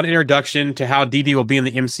a fun introduction to how DD will be in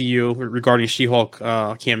the MCU regarding She-Hulk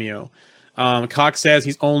cameo. Cox says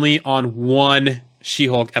he's only on one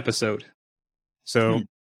She-Hulk episode. So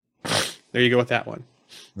there you go with that one.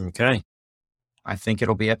 Okay. I think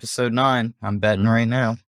it'll be episode 9. I'm betting right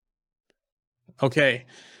now. Okay.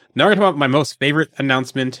 Now we're going to talk about my most favorite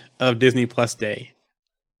announcement of Disney Plus Day.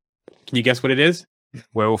 Can you guess what it is?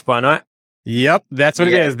 Werewolf by Night? Yep, that's what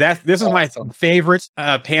it is. This is my favorite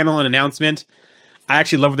panel and announcement. I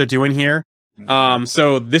actually love what they're doing here.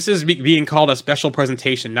 So this is being called a special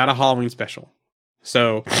presentation, not a Halloween special.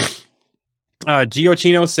 So Gio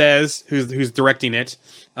Chino says, who's directing it,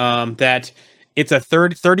 that It's a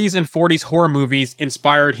 30s and 40s horror movies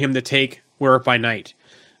inspired him to take Werewolf by Night.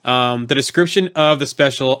 The description of the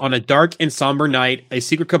special: on a dark and somber night, a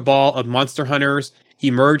secret cabal of monster hunters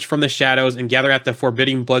emerge from the shadows and gather at the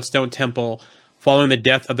forbidding Bloodstone Temple following the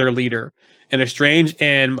death of their leader. In a strange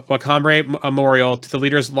and macabre memorial to the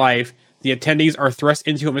leader's life, the attendees are thrust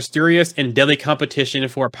into a mysterious and deadly competition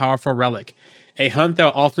for a powerful relic, a hunt that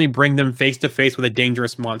will ultimately bring them face to face with a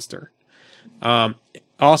dangerous monster.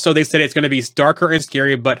 Also, they said it's going to be darker and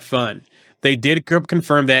scary, but fun. They did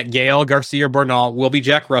confirm that Gael Garcia Bernal will be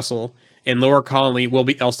Jack Russell and Laura Connolly will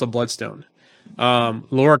be Elsa Bloodstone.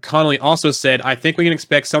 Laura Connolly also said, I think we can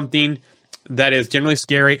expect something that is generally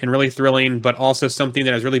scary and really thrilling, but also something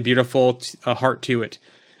that has really beautiful heart to it.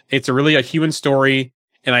 It's a human story,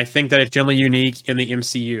 and I think that it's generally unique in the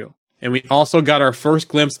MCU. And we also got our first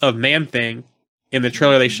glimpse of Man-Thing in the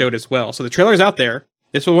trailer they showed as well. So the trailer's out there.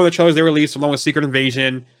 This was one of the trailers they released along with Secret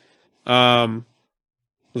Invasion. Was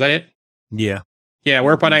that it? Yeah. Yeah,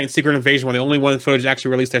 Werewolf by Night and Secret Invasion were the only one footage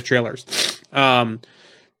actually released as trailers.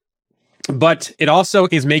 But it also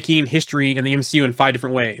is making history in the MCU in 5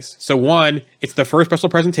 different ways. So one, it's the first special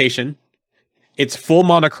presentation. It's full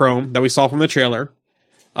monochrome that we saw from the trailer.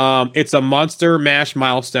 It's a Monster Mash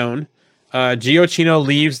milestone. Giacchino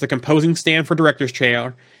leaves the composing stand for director's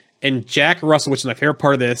chair. And Jack Russell, which is my favorite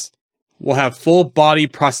part of this, will have full body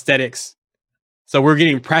prosthetics. So we're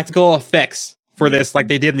getting practical effects for this like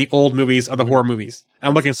they did in the old movies of the horror movies.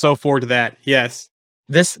 I'm looking so forward to that. Yes.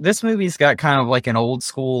 This movie's got kind of like an old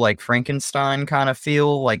school, like Frankenstein kind of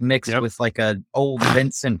feel, like mixed with like a old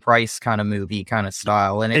Vincent Price kind of movie kind of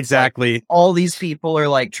style. And it's exactly like all these people are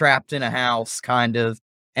like trapped in a house kind of.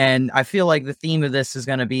 And I feel like the theme of this is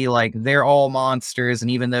going to be like, they're all monsters. And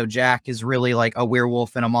even though Jack is really like a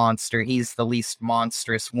werewolf and a monster, he's the least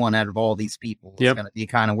monstrous one out of all these people. It's going to be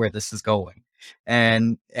kind of where this is going.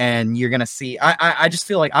 And you're going to see, I just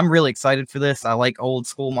feel like I'm really excited for this. I like old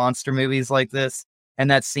school monster movies like this. And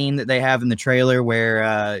that scene that they have in the trailer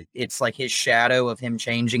where it's like his shadow of him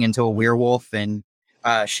changing into a werewolf, and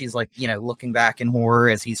she's like, looking back in horror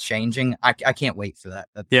as he's changing. I can't wait for that.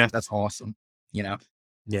 That's awesome. Yeah,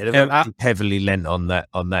 they've heavily lent on that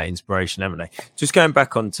inspiration, haven't they? Just going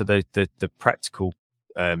back onto the practical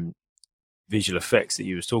visual effects that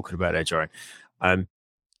you was talking about there, Jarian.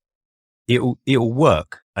 It'll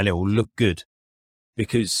work and it'll look good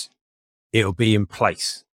because it'll be in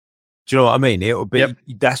place. Do you know what I mean? It'll be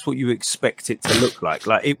that's what you expect it to look like.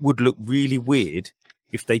 Like, it would look really weird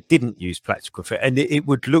if they didn't use practical effect, and it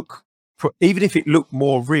would look, even if it looked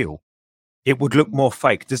more real, it would look more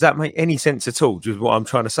fake. Does that make any sense at all? Just what I'm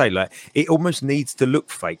trying to say. Like, it almost needs to look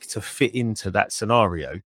fake to fit into that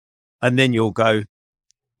scenario, and then you'll go,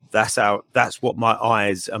 that's what my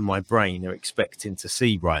eyes and my brain are expecting to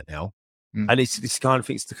see right now. And it's this kind of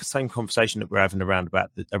thing. It's the same conversation that we're having around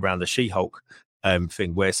the She-Hulk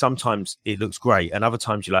thing, where sometimes it looks great and other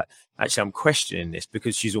times you're like, actually, I'm questioning this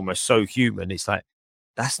because she's almost so human. It's like,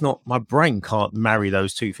 that's not, my brain can't marry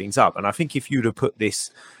those two things up. And I think if you'd have put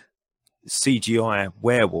this CGI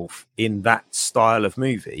werewolf in that style of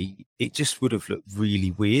movie, it just would have looked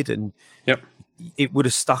really weird, and it would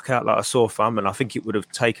have stuck out like a sore thumb, and I think it would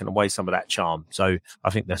have taken away some of that charm. So I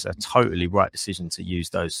think that's a totally right decision to use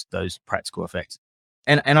those practical effects.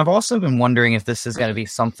 And I've also been wondering if this is going to be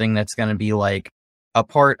something that's going to be like a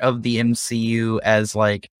part of the MCU, as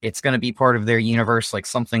like it's going to be part of their universe, like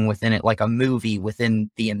something within it, like a movie within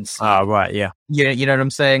the MCU. Ah, right, yeah. You know what I'm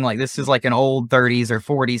saying? Like, this is like an old 30s or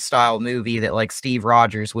 40s style movie that like Steve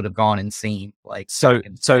Rogers would have gone and seen. Like, so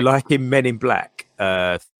like in Men in Black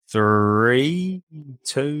 3,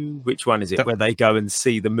 2, which one is it? Where they go and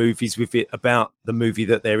see the movies with it about the movie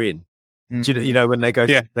that they're in. Do you know when they go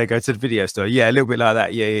to the video store? Yeah, a little bit like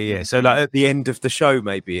that. Yeah. So like at the end of the show,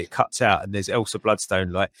 maybe it cuts out and there's Elsa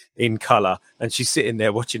Bloodstone like in color, and she's sitting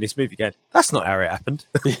there watching this movie going, "That's not how it happened."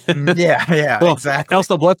 Yeah, well, exactly.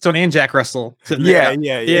 Elsa Bloodstone and Jack Russell.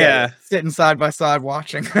 Yeah. Sitting side by side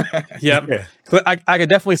watching. Yeah. I could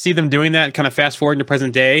definitely see them doing that, kind of fast forward to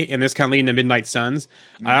present day, and this kind of leading to Midnight Suns.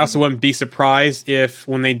 I also wouldn't be surprised if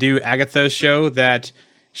when they do Agatha's show that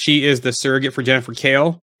she is the surrogate for Jennifer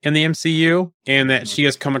Cale in the MCU, and that she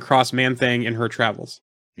has come across Man-Thing in her travels.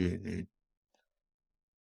 I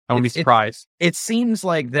wouldn't be surprised. It seems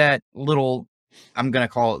like that little, I'm going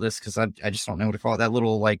to call it this because I just don't know what to call it, that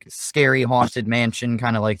little like scary haunted mansion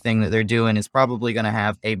kind of like thing that they're doing is probably going to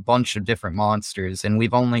have a bunch of different monsters, and we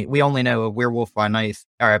only know a Werewolf by Night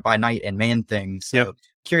and Man-Thing. So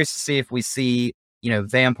curious to see if we see,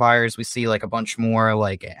 vampires, we see like a bunch more,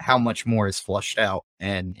 like how much more is flushed out,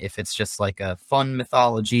 and if it's just like a fun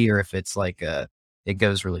mythology or if it's like it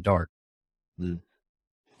goes really dark.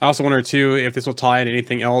 I also wonder too if this will tie in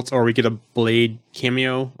anything else, or we get a Blade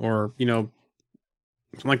cameo, or something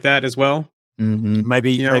like that as well. Mm-hmm.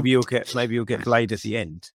 Maybe You know? maybe you'll get Blade at the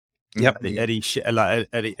end. Yep. Eddie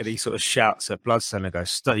sort of shouts at Bloodstone and goes,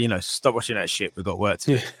 stop watching that shit. We've got work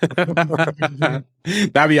to do.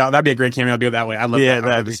 That'd be a great cameo. I'll do it that way. I love Yeah, that. I'd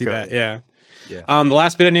that'd love to be see cool. that. Yeah. Yeah. The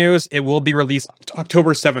last bit of news: it will be released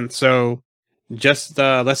October 7th, so just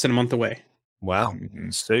less than a month away. Wow,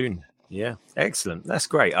 soon. Yeah, excellent. That's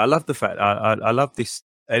great. I love the fact. I love this.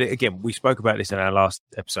 And again, we spoke about this in our last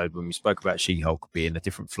episode when we spoke about She-Hulk being a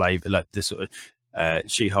different flavor, like the sort of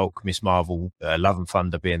She-Hulk, Miss Marvel, Love and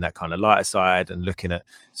Thunder being that kind of lighter side, and looking at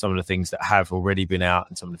some of the things that have already been out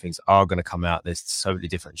and some of the things that are going to come out. There's totally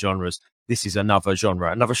different genres. This is another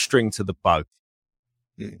genre, another string to the bow.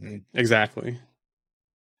 Exactly.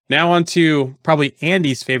 Now on to probably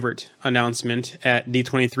Andy's favorite announcement at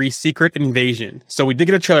D23, Secret Invasion. So we did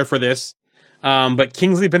get a trailer for this, but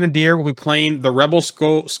Kingsley Ben-Adir will be playing the Rebel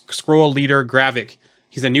Scroll leader Gravik.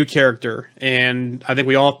 He's a new character, and I think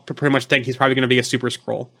we all pretty much think he's probably going to be a Super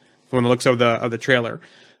Scroll from the looks of the trailer.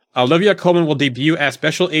 Olivia Colman will debut as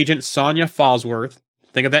Special Agent Sonya Falsworth.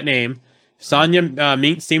 Think of that name. Sonya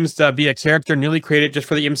seems to be a character newly created just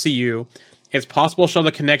for the MCU. It's possible she'll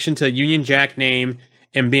have a connection to the Union Jack name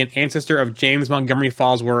and be an ancestor of James Montgomery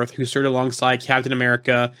Falsworth, who served alongside Captain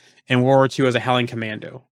America in World War II as a Howling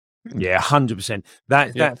Commando. Yeah, 100%.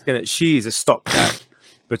 That's gonna. She is a stopgap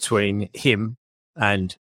between him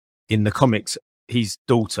and, in the comics, his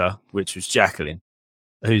daughter, which was Jacqueline,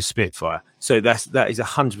 who's Spitfire. So that is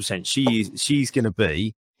 100%. She's going to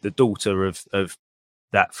be the daughter of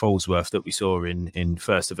that Falsworth that we saw in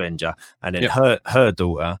First Avenger, and then her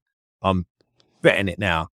daughter. I'm betting it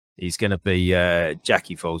now. He's going to be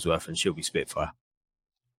Jackie Falsworth, and she'll be Spitfire.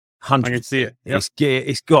 100%. I can see it. Yep.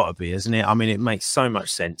 It's got to be, isn't it? I mean, it makes so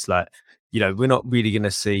much sense. Like, we're not really going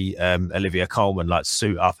to see Olivia Colman like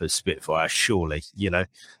suit up as Spitfire, surely.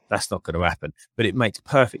 That's not going to happen. But it makes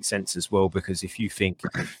perfect sense as well, because if you think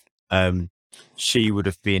she would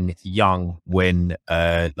have been young when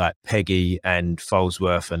like Peggy and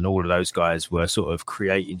Falsworth and all of those guys were sort of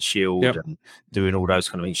creating S.H.I.E.L.D. and doing all those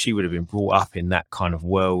kind of things, she would have been brought up in that kind of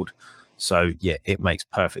world. So, yeah, it makes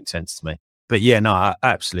perfect sense to me. But, yeah, no, I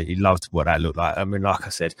absolutely loved what that looked like. I mean, like I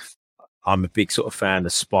said, I'm a big sort of fan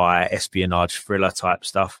of spy, espionage, thriller type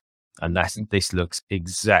stuff. And this looks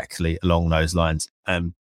exactly along those lines.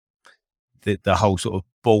 The whole sort of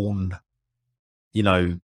Bourne,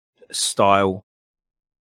 style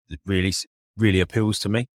really appeals to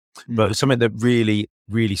me. But something that really,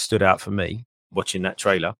 really stood out for me watching that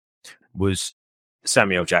trailer was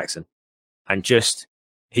Samuel Jackson. And just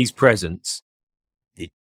his presence,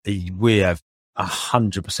 we have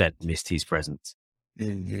 100% missed his presence.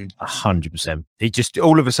 100%. He just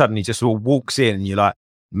all of a sudden he just all walks in, and you're like,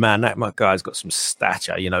 man, that guy's got some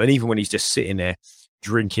stature, And even when he's just sitting there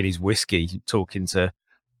drinking his whiskey, talking to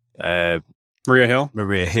Maria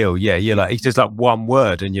Hill, yeah, you're like, he's just like one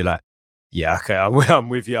word, and you're like, yeah, okay, I'm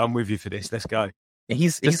with you for this. Let's go.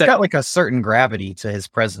 He's got like a certain gravity to his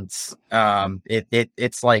presence.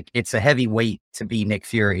 It's like it's a heavy weight to be Nick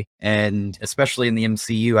Fury, and especially in the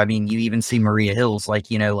MCU. I mean, you even see Maria Hill's like,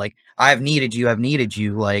 like, I've needed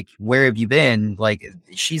you. Like, where have you been? Like,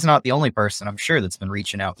 she's not the only person, I'm sure, that's been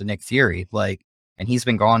reaching out to Nick Fury. Like, and he's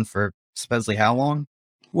been gone for supposedly how long?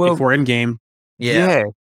 Well, before Endgame. Yeah.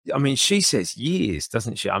 I mean, she says years,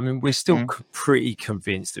 doesn't she? I mean, we're still pretty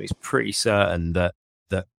convinced, and it's pretty certain that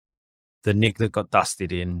the Nick that got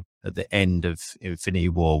dusted in at the end of Infinity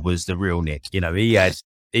War was the real Nick.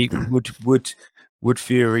 Would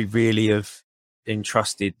Fury really have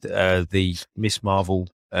entrusted the Miss Marvel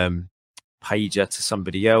pager to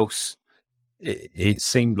somebody else? It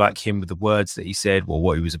seemed like him with the words that he said, well,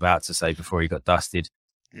 what he was about to say before he got dusted.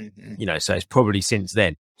 So it's probably since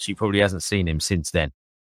then. She probably hasn't seen him since then.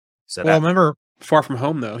 So remember Far From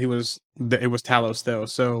Home though, it was Talos though.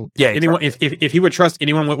 So yeah, anyone if he would trust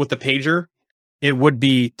anyone with the pager, it would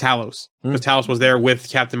be Talos, because Talos was there with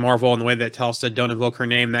Captain Marvel, and the way that Talos said, "Don't invoke her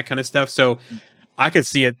name," that kind of stuff. So I could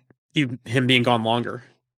see him being gone longer.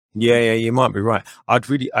 Yeah, you might be right.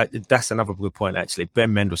 That's another good point actually.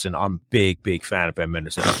 Ben Mendelsohn, I'm a big fan of Ben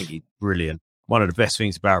Mendelsohn. I think he's brilliant. One of the best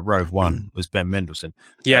things about Rogue One was Ben Mendelsohn.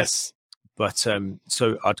 Yes. But so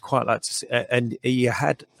I'd quite like to see, and he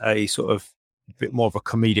had a sort of bit more of a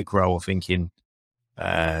comedic role, I think, in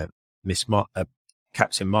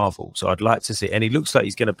Captain Marvel. So I'd like to see, and he looks like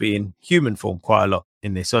he's going to be in human form quite a lot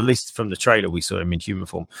in this. So at least from the trailer, we saw him in human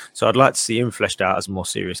form. So I'd like to see him fleshed out as a more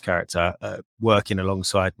serious character, working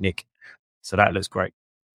alongside Nick. So that looks great.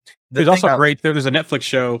 There's also great. There's a Netflix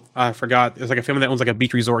show. I forgot. It's like a family that owns like a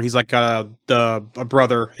beach resort. He's like a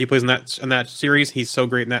brother. He plays in that series. He's so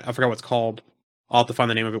great in that. I forgot what it's called. I'll have to find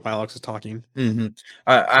the name of it while Alex is talking. Mm-hmm.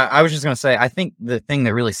 I was just gonna say, I think the thing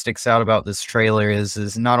that really sticks out about this trailer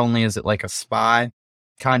is not only is it like a spy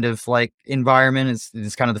kind of like environment,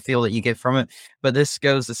 is kind of the feel that you get from it, but this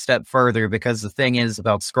goes a step further, because the thing is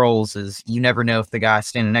about Skrulls is you never know if the guy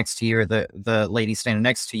standing next to you or the lady standing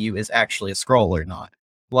next to you is actually a Skrull or not.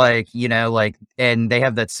 Like, and they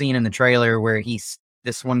have that scene in the trailer where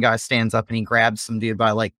this one guy stands up and he grabs some dude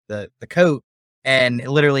by like the coat, and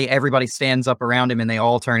literally everybody stands up around him and they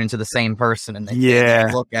all turn into the same person, and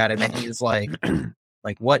they look at him and he's like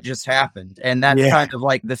what just happened? And that's kind of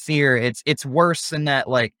like the fear. It's worse than that,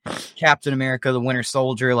 like Captain America, the Winter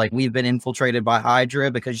Soldier, like we've been infiltrated by Hydra,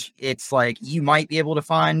 because it's like you might be able to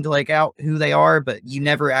find like out who they are, but you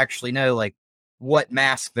never actually know like what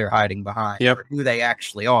mask they're hiding behind, or who they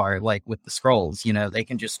actually are. Like with the Skrulls, they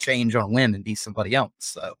can just change on a whim and be somebody else.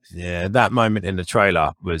 So yeah, that moment in the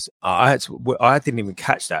trailer was I didn't even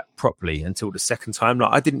catch that properly until the second time.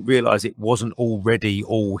 Like, I didn't realize it wasn't already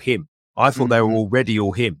all him. I thought they were already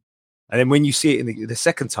all him, and then when you see it in the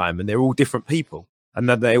second time and they're all different people, and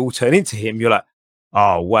then they all turn into him, you're like,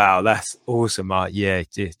 oh wow, that's awesome!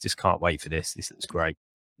 Just can't wait for this. This looks great.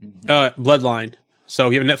 Bloodline. So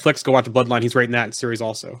if you have Netflix, go watch Bloodline. He's right in that series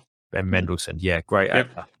also. Ben Mendelsohn, great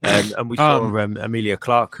actor. And we saw Emilia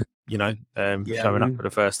Clarke, showing up for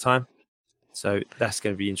the first time. So that's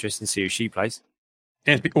going to be interesting to see who she plays.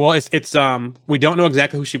 And it's we don't know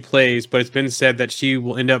exactly who she plays, but it's been said that she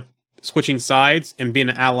will end up switching sides and being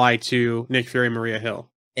an ally to Nick Fury and Maria Hill.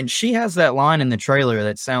 And she has that line in the trailer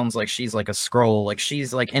that sounds like she's like a Skrull. Like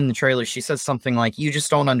she's like in the trailer, she says something like, "You just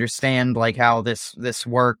don't understand like how this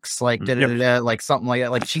works," like like something like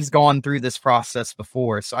that. Like she's gone through this process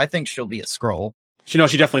before, so I think she'll be a Skrull. She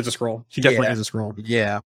definitely is a Skrull. She definitely is a Skrull.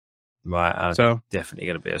 Yeah. Right. So definitely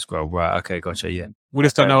gonna be a Skrull. Right. Okay. Gotcha. Yeah. We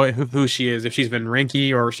just don't know who she is. If she's been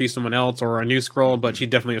Ranky or she's someone else or a new Skrull, but she's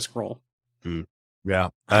definitely a Skrull. Yeah.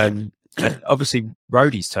 And obviously,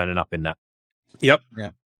 Rhodey's turning up in that. Yep.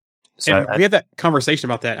 Yeah. So, and we had that conversation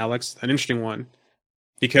about that, Alex, an interesting one,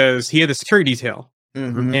 because he had the security detail.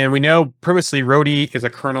 Mm-hmm. And we know previously Rhodey is a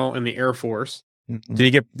colonel in the Air Force.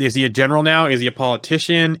 Mm-hmm. Is he a general now? Is he a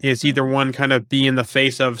politician? Is he the one kind of be in the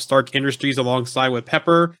face of Stark Industries alongside with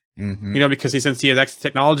Pepper? Mm-hmm. Because since he has X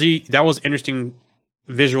technology, that was interesting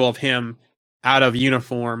visual of him out of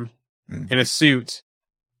uniform in a suit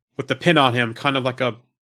with the pin on him, kind of like a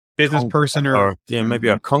business person or maybe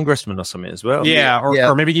a congressman or something as well.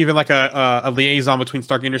 Or maybe even like a liaison between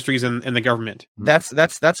Stark Industries and the government. That's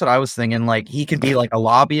what I was thinking. Like he could be like a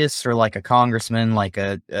lobbyist or like a congressman, like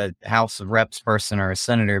a House of Reps person or a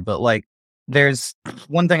senator. But like there's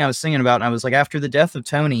one thing I was thinking about, and I was like, after the death of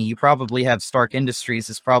Tony, you probably have Stark Industries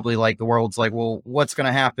is probably like the world's like, well, what's going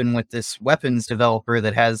to happen with this weapons developer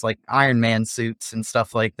that has like Iron Man suits and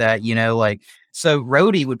stuff like that, So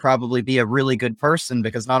Rhodey would probably be a really good person,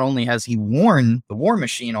 because not only has he worn the War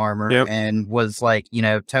Machine armor and was like,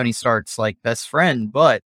 Tony Stark's like best friend,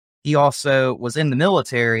 but he also was in the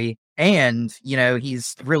military and,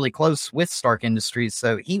 he's really close with Stark Industries.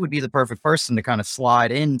 So he would be the perfect person to kind of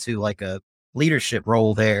slide into like a leadership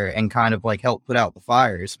role there and kind of like help put out the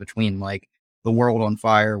fires between like the world on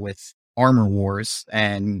fire with Armour Wars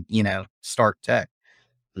and, Stark Tech.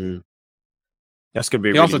 That's going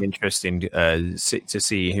to be really interesting to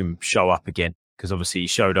see him show up again, because obviously he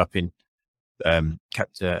showed up in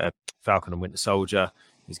Captain Falcon and Winter Soldier.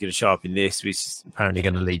 He's going to show up in this, which is apparently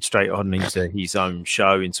going to lead straight on into his own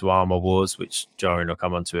show, into Armour Wars, which Jarian will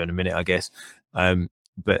come on to in a minute, I guess.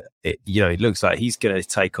 But it looks like he's going to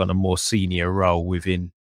take on a more senior role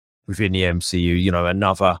within the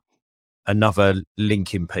MCU. Another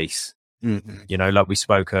linking piece. Mm-hmm. Like we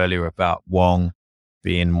spoke earlier about Wong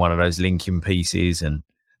being one of those linking pieces, and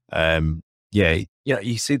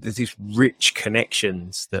you see there's these rich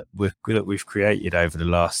connections that we've created over the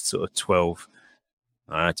last sort of 12.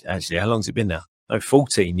 Actually, how long's it been now?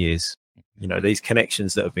 14 years. These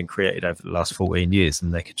connections that have been created over the last 14 years,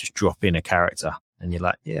 and they could just drop in a character, and you're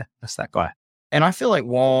like, yeah, that's that guy. And I feel like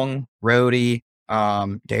Wong, Rhodey,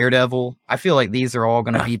 Daredevil, I feel like these are all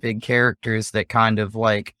going to be big characters that kind of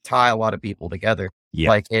like tie a lot of people together,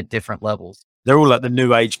 like at different levels. They're all like the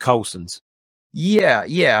new age Coulsons.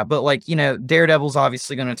 Yeah. But like, Daredevil's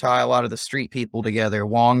obviously going to tie a lot of the street people together.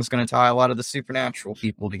 Wong's going to tie a lot of the supernatural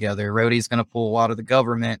people together. Rhodey's going to pull a lot of the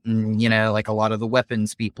government and, like a lot of the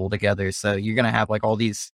weapons people together. So you're going to have like all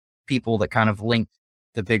these people that kind of link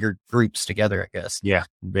the bigger groups together, I guess. Yeah.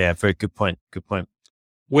 Very good point.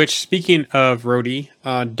 Which, speaking of Rhodey,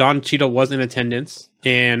 Don Cheadle was in attendance,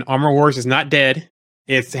 and Armor Wars is not dead.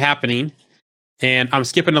 It's happening. And I'm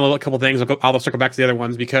skipping a couple things. I'll circle back to the other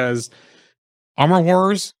ones because Armor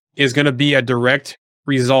Wars is going to be a direct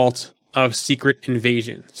result of Secret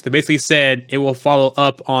Invasion. So they basically said it will follow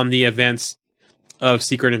up on the events of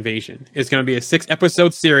Secret Invasion. It's going to be a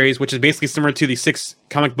 6-episode series, which is basically similar to the 6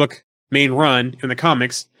 comic book main run in the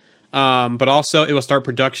comics. But also it will start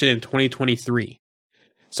production in 2023.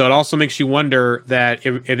 So it also makes you wonder that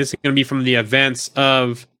if this is going to be from the events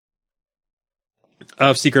of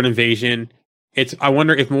Secret Invasion, I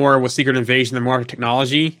wonder if more was Secret Invasion than more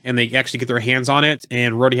technology, and they actually get their hands on it,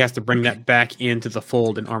 and Rhodey has to bring that back into the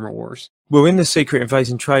fold in Armor Wars. Well, in the Secret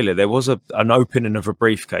Invasion trailer, there was an opening of a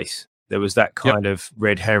briefcase. There was that kind of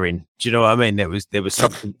red herring. Do you know what I mean? There was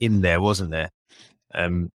something in there, wasn't there? I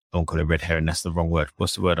won't call it red herring. That's the wrong word.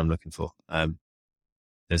 What's the word I'm looking for?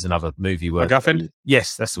 There's another movie word. MacGuffin?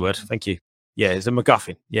 Yes, that's the word. Thank you. Yeah, it's a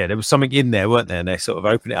MacGuffin. Yeah, there was something in there, weren't there? And they sort of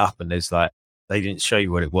open it up, and there's like, they didn't show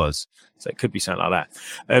you what it was. So it could be something like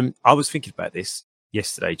that. I was thinking about this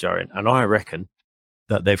yesterday, Jarian, and I reckon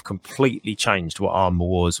that they've completely changed what Armour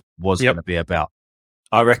Wars was going to be about.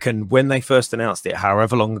 I reckon when they first announced it,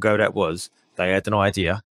 however long ago that was, they had an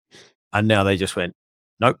idea, and now they just went,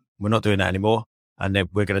 nope, we're not doing that anymore. And then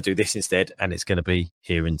we're going to do this instead, and it's going to be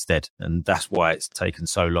here instead. And that's why it's taken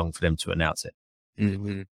so long for them to announce it.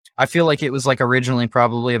 Mm-hmm. I feel like it was like originally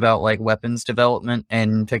probably about like weapons development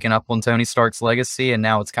and picking up on Tony Stark's legacy, and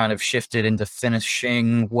now it's kind of shifted into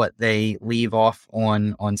finishing what they leave off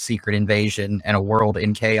on Secret Invasion and a world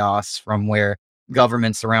in chaos from where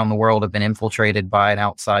governments around the world have been infiltrated by an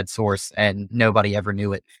outside source and nobody ever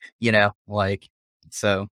knew it,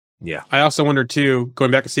 so. Yeah. I also wonder too,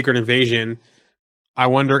 going back to Secret Invasion, I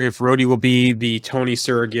wonder if Rhodey will be the Tony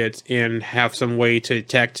surrogate and have some way to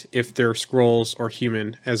detect if they're Skrulls or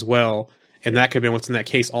human as well. And that could have been what's in that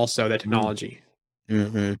case also, that technology.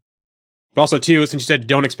 Mm-hmm. But also, too, since you said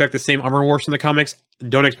don't expect the same Armor Wars from the comics,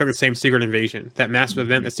 don't expect the same Secret Invasion. That massive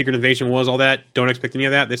event, that Secret Invasion was all that, don't expect any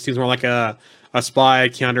of that. This seems more like a spy,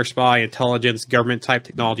 counter spy, intelligence, government type,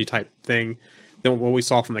 technology type thing than what we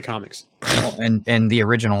saw from the comics. And the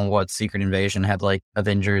original Secret Invasion had like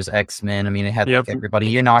Avengers, X-Men. I mean, it had like everybody.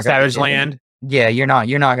 You're not Savage Land. Yeah, you're not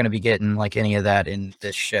going to be getting like any of that in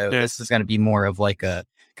this show. Yeah. This is going to be more of like a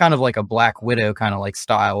kind of like a Black Widow kind of like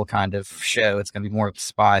style kind of show. It's going to be more of a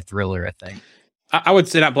spy thriller, I think. I would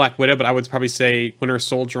say not Black Widow, but I would probably say Winter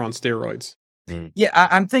Soldier on steroids. Yeah,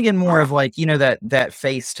 I'm thinking more of like, that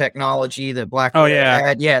face technology that Black Widow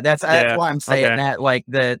had. Yeah, that's why I'm saying that. Like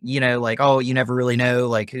you never really know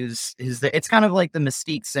like who's the. It's kind of like the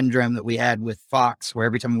Mystique syndrome that we had with Fox, where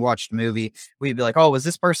every time we watched a movie, we'd be like, oh, is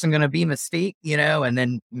this person going to be Mystique? And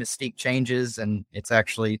then Mystique changes and it's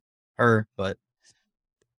actually her. But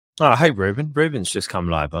oh, hey, Ruben. Ruben's just come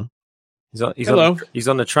live on. Hello. He's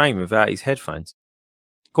on the train without his headphones.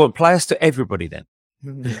 Go on, play us to everybody then.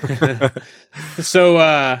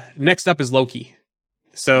 So next up is Loki.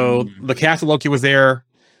 So the cast of Loki was there,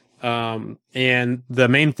 and the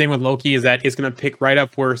main thing with Loki is that it's going to pick right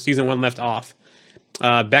up where season 1 left off.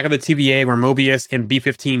 Back at the TVA, where Mobius and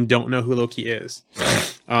B-15 don't know who Loki is.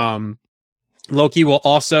 Loki will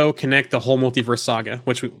also connect the whole multiverse saga,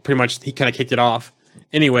 which pretty much he kind of kicked it off.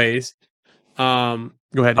 Anyways, go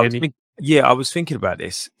ahead, Andy. I was thinking about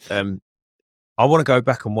this. I want to go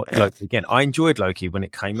back and watch Loki again. I enjoyed Loki when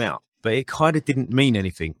it came out, but it kind of didn't mean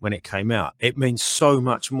anything when it came out. It means so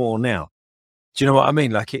much more now. Do you know what I mean?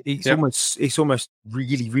 Like it's almost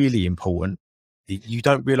really, really important. You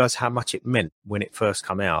don't realize how much it meant when it first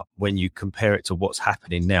came out, when you compare it to what's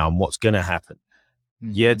happening now and what's going to happen.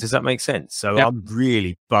 Mm-hmm. Yeah. Does that make sense? So I'm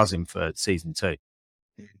really buzzing for season 2.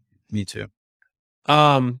 Me too.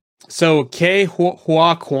 So Ke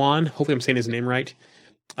Huy Quan, hopefully I'm saying his name right.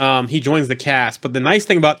 He joins the cast, but the nice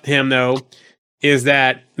thing about him though is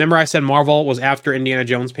that, remember I said Marvel was after Indiana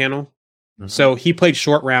Jones panel? Mm-hmm. So he played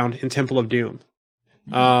Short Round in Temple of Doom.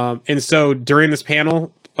 Mm-hmm. And so during this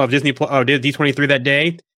panel of D23 that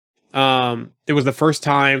day, it was the first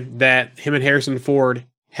time that him and Harrison Ford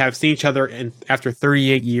have seen each other after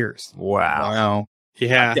 38 years. Wow.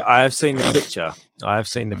 Yeah. I have seen the picture. I have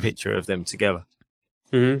seen the picture of them together.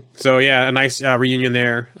 Mm-hmm. So yeah, a nice reunion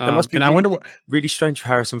there. That must be and I wonder what really strange for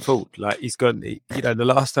Harrison Ford. Like he's got, the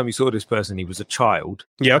last time he saw this person, he was a child.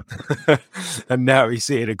 Yep. And now he's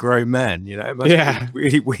seeing a grown man. It must be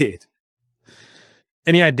really weird.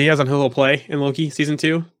 Any ideas on who will play in Loki season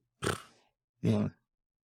 2? Yeah. You're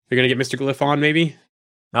gonna get Mr. Glyph on, maybe?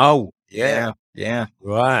 Oh yeah.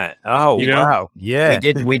 Right. Oh wow. Yeah.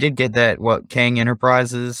 We did get that. Kang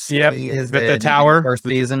Enterprises? Yep. Is the tower first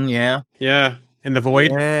season? Yeah. Yeah. in the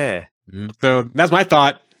Void. Yeah. So that's my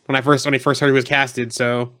thought when I first heard he was casted.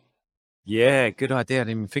 So Yeah, good idea. I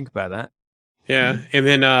didn't even think about that. yeah, and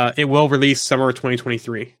then it will release summer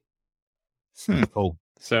 2023. Cool.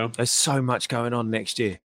 So There's so much going on next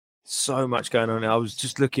year. So much going on. I was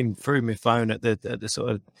just looking through my phone at the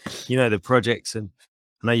sort of, the projects, and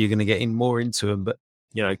I know you're going to get more into them, but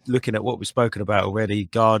looking at what we've spoken about already,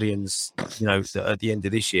 Guardians, at the end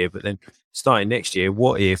of this year, but then starting next year,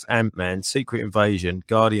 What If, Ant-Man, Secret Invasion,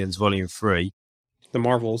 Guardians Volume 3. the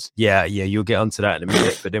Marvels. Yeah, you'll get onto that in a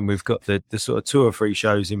minute, but then we've got the sort of 2 or 3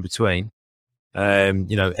 shows in between.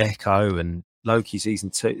 Echo and Loki season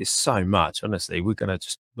 2. There's so much. Honestly, we're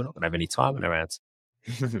not gonna have any time on our hands.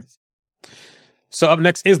 So up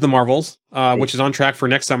next is the Marvels, which is on track for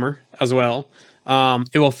next summer as well.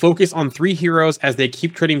 It will focus on 3 heroes as they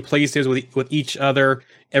keep trading places with each other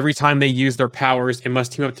every time they use their powers and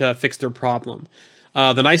must team up to fix their problem.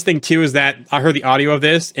 The nice thing too is that I heard the audio of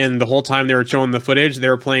this, and the whole time they were showing the footage, they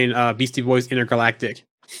were playing Beastie Boys Intergalactic.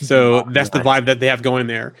 So that's the vibe that they have going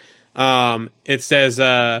there. It says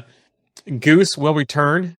Goose will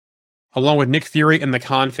return along with Nick Fury and the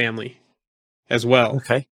Khan family as well.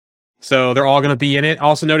 Okay. So they're all going to be in it.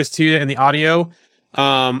 Also noticed too in the audio,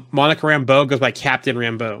 Monica Rambeau goes by Captain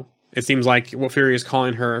Rambeau. It seems like what Fury is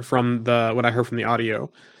calling her from what I heard from the audio.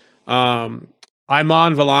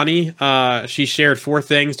 Iman Vellani, she shared 4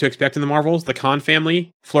 things to expect in the Marvels: the Khan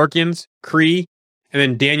family, Flurkins, Kree, and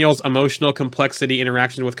then Daniel's emotional complexity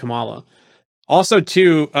interaction with Kamala. Also,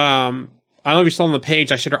 too, I don't know if you saw on the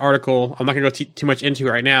page, I shared an article. I'm not going to go too much into it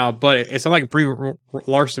right now, but it sounded like Brie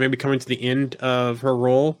Larson may be coming to the end of her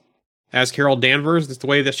role as Carol Danvers. That's the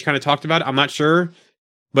way that she kind of talked about it. I'm not sure,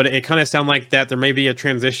 but it kind of sounded like that there may be a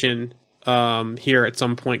transition here at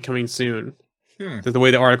some point coming soon. The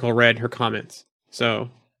way the article read her comments. So,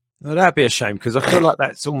 well, that'd be a shame, because I feel like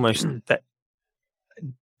that's almost that.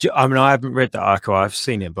 I mean, I haven't read that article. I've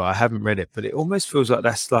seen it, but I haven't read it. But it almost feels like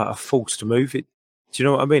that's like a forced move. Do you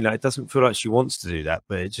know what I mean? Like, it doesn't feel like she wants to do that,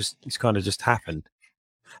 but it's kind of just happened.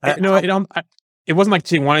 It wasn't like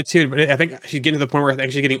she wanted to, but I think she's getting to the point where I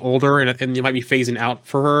think she's getting older, and it might be phasing out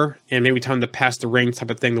for her, and maybe time to pass the reins type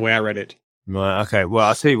of thing. The way I read it. Right. Okay. Well,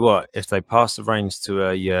 I'll tell you what. If they pass the reins to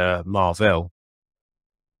a Marvel,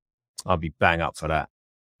 I'll be bang up for that.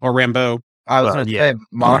 Or Rambeau. I was going to say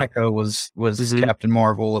Monica was Captain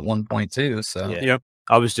Marvel at one point too. So Yep.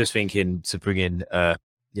 I was just thinking to bring in,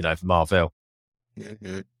 Marvel,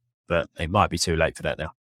 but it might be too late for that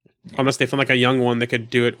now. Unless they found like a young one that could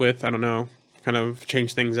do it with, I don't know, kind of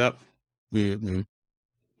change things up. Anyways,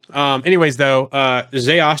 though,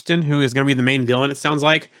 Jay Austin, who is going to be the main villain, it sounds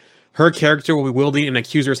like, her character will be wielding an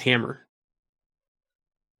accuser's hammer.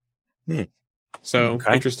 So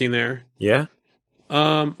interesting there. Yeah.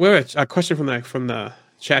 Wait, a question from the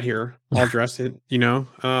chat here. I'll address it.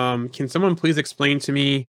 Can someone please explain to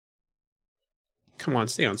me? Come on,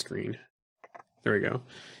 stay on screen. There we go.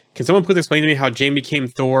 Can someone please explain to me how Jane became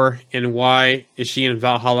Thor, and why is she in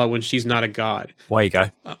Valhalla when she's not a god? There you go.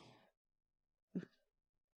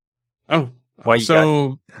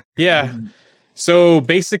 Yeah. So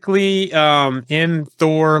basically, in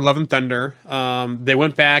Thor: Love and Thunder, they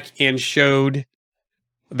went back and showed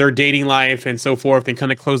their dating life and so forth, and kind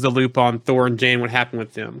of closed the loop on Thor and Jane, what happened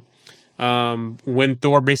with them. When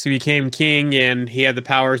Thor basically became king and he had the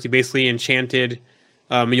powers, he basically enchanted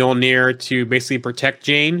Mjolnir to basically protect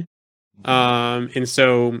Jane. And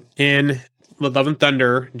so in Love and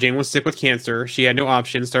Thunder, Jane was sick with cancer. She had no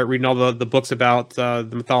options. Started reading all the books about the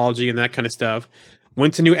mythology and that kind of stuff.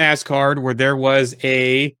 Went to New Asgard, where there was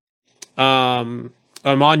a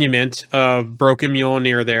monument of broken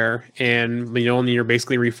Mjolnir there, and Mjolnir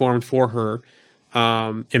basically reformed for her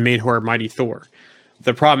and made her Mighty Thor.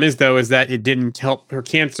 The problem is, though, is that it didn't help her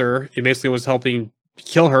cancer. It basically was helping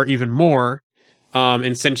kill her even more.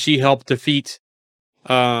 And since she helped defeat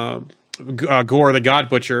Gore the God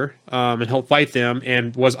Butcher and helped fight them,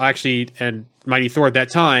 and was actually and Mighty Thor at that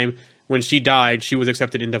time, when she died, she was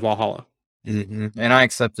accepted into Valhalla. And I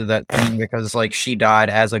accepted that thing because, like, she died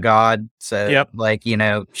as a god. So, like,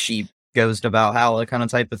 she goes to Valhalla kind of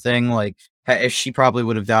type of thing. Like, if she probably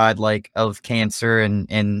would have died, like, of cancer and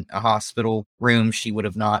in a hospital room, she would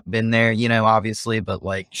have not been there, obviously. But,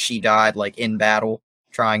 like, she died, like, in battle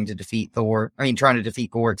trying to defeat Gore,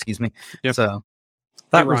 excuse me. Yep. So,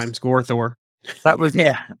 that rhymes, Gore, Thor. That was,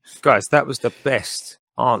 guys, that was the best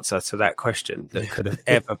answer to that question that could have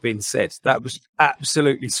ever been said. That was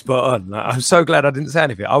absolutely spot on. I'm so glad I didn't say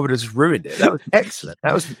anything. I would have just ruined it. That was excellent.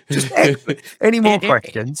 That was just excellent. Any more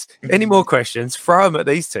questions? Throw them at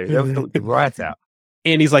these two. They'll talk you right out.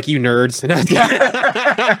 And he's like, you nerds.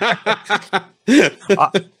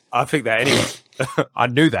 I think that anyway. I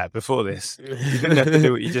knew that before this. You didn't have to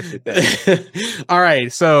do what you just did there. All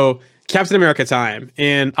right, so Captain America time.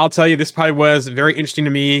 And I'll tell you, this probably was very interesting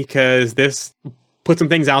to me because this put some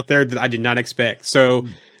things out there that I did not expect. So,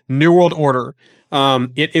 New World Order.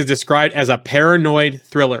 It is described as a paranoid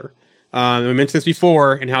thriller. We mentioned this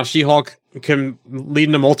before, and how She-Hulk can lead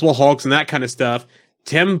into multiple Hulks and that kind of stuff.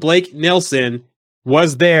 Tim Blake Nelson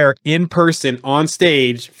was there in person on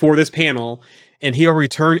stage for this panel, and he'll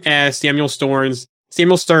return as Samuel Stearns,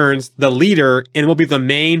 the leader, and will be the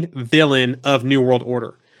main villain of New World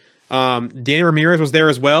Order. Danny Ramirez was there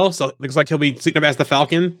as well, so it looks like he'll be suiting up as the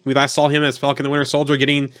Falcon. We last saw him as Falcon the Winter Soldier,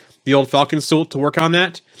 getting the old Falcon suit to work on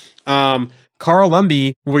that. Carl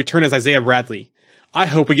Lumbly will return as Isaiah Bradley. I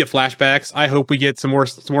hope we get flashbacks. I hope we get some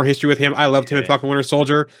more history with him. I loved him in Falcon Winter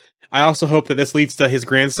Soldier. I also hope that this leads to his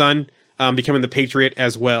grandson becoming the Patriot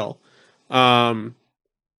as well. And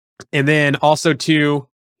then also too,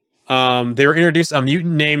 they were introduced a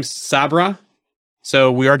mutant named Sabra.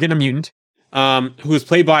 So we are getting a mutant who is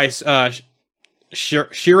played by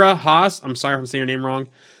Shira Haas. I'm sorry if I'm saying her name wrong.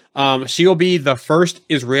 She'll be the first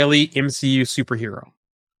Israeli MCU superhero.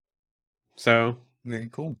 So Very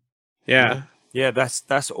cool. yeah. Yeah,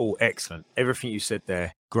 that's all excellent. Everything you said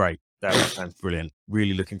there, great. That sounds brilliant.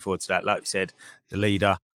 Really looking forward to that. Like you said, the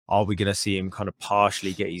leader, are we going to see him kind of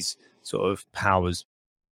partially get his sort of powers?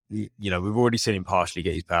 You know, we've already seen him partially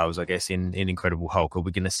get his powers, I guess, in Incredible Hulk. Are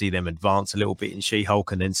we going to see them advance a little bit in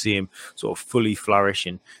She-Hulk and then see him sort of fully flourish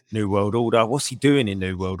in New World Order? What's he doing in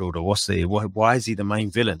New World Order? Why is he the main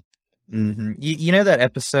villain? Mm-hmm. You know that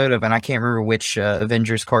episode of, and I can't remember which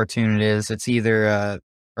Avengers cartoon it is. It's either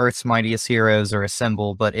Earth's Mightiest Heroes or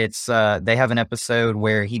Assemble, but it's they have an episode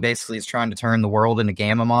where he basically is trying to turn the world into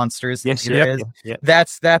gamma monsters. Yes, yeah. Yeah.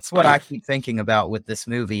 That's what I keep thinking about with this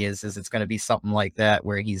movie is it's going to be something like that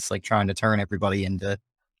where he's like trying to turn everybody into.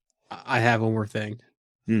 I have one more thing.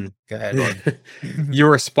 Go ahead. You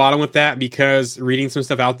were spot on with that because reading some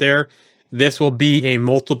stuff out there, this will be a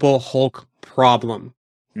multiple Hulk problem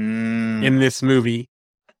in this movie.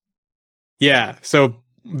 Yeah, so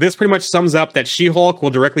this pretty much sums up that She-Hulk will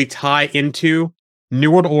directly tie into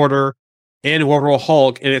New World Order and World War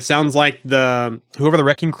Hulk, and it sounds like whoever the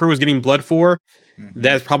Wrecking Crew is getting blood for,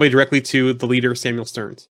 that is probably directly to the leader, Samuel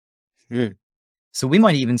Stearns. So we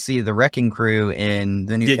might even see the Wrecking Crew in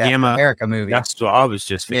the new Captain America movie. That's what I was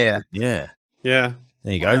just thinking. Yeah. There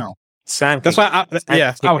you go. Wow. Sam. That's why I was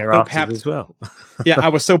so happy as well. I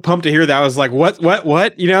was so pumped to hear that. I was like, what?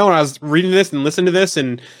 You know, when I was reading this and listening to this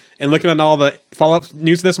and looking at all the follow-up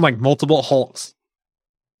news to this, I'm like, multiple Hulks.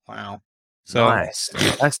 Wow. So nice.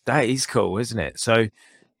 That is cool, isn't it? So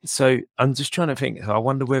I'm just trying to think. I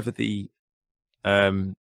wonder whether the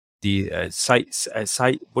what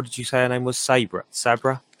did you say her name was? Sabra.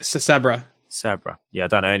 Yeah, I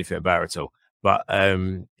don't know anything about her at all. But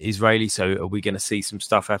Israeli. So are we going to see some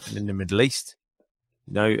stuff happen in the Middle East?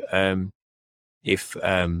 You know, if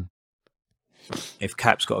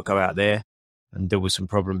Cap's got to go out there and deal with some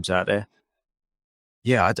problems out there.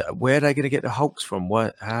 Yeah, where are they going to get the Hulks from?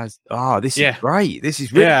 This is great. This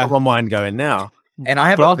is really got my mind going now. And I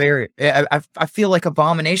have I feel like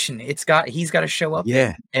Abomination. He's got to show up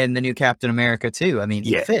in the new Captain America too. I mean,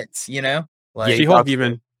 he fits, you know. Like She-Hulk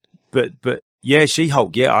even. But yeah,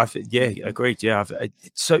 She-Hulk. Yeah, agreed. Yeah.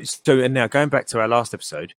 So and now going back to our last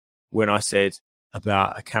episode when I said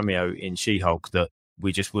about a cameo in She-Hulk that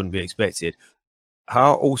we just wouldn't be expected.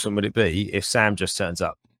 How awesome would it be if Sam just turns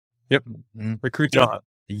up? Yep. Recruit him.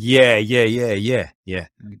 Yeah.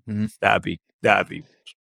 Mm-hmm. That'd be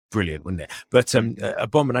brilliant, wouldn't it? But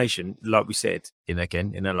Abomination, like we said in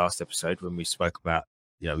our last episode when we spoke about,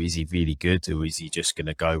 you know, is he really good or is he just going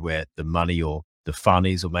to go where the money or the fun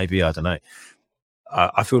is, or maybe I don't know.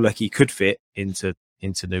 I feel like he could fit into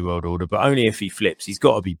New World Order, but only if he flips. He's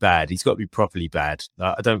got to be bad. He's got to be properly bad.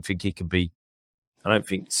 I don't think he can be. I don't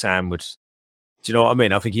think Sam would. Do you know what I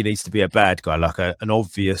mean? I think he needs to be a bad guy, like an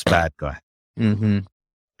obvious bad guy. Mm-hmm.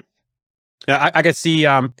 Yeah, I could see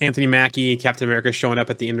Anthony Mackie, Captain America, showing up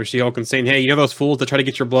at the end of She-Hulk and saying, "Hey, you know those fools that try to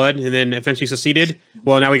get your blood and then eventually succeeded?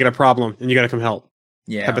 Well, now we got a problem, and you got to come help."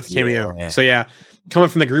 Yeah, type of cameo. Yeah. So coming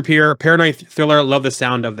from the group here, paranoid thriller. Love the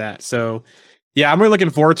sound of that. So yeah, I'm really looking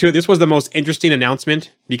forward to it. This was the most interesting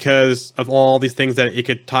announcement because of all these things that it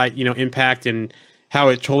could impact and how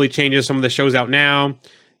it totally changes some of the shows out now.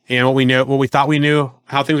 And what we thought we knew,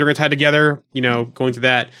 how things are going to tie together, you know, going to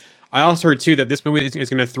that. I also heard, too, that this movie is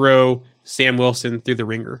going to throw Sam Wilson through the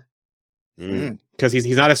ringer. Because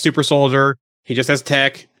he's not a super soldier. He just has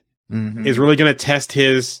tech. He's really going to test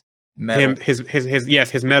his metal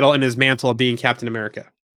and his mantle of being Captain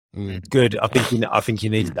America. Good. I think he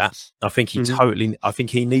needs that. I think he I think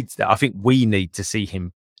he needs that. I think we need to see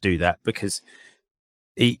him do that because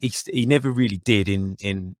he never really did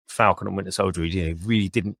in Falcon and Winter Soldier. He really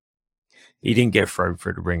didn't. He didn't get thrown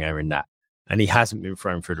through the ringer in that, and he hasn't been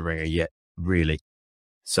thrown through the ringer yet, really.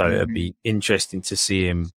 So it'd be interesting to see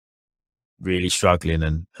him really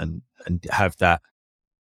struggling and have that,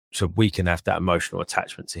 so we can have that emotional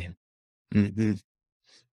attachment to him. Mm-hmm.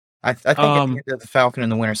 I think at the end of the Falcon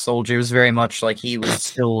and the Winter Soldier, it was very much like he was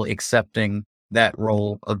still accepting that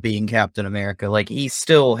role of being Captain America. Like he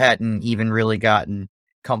still hadn't even really gotten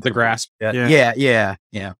the grasp. Yeah.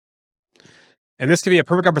 And this could be a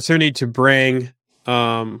perfect opportunity to bring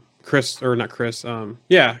Chris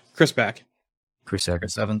back. Chris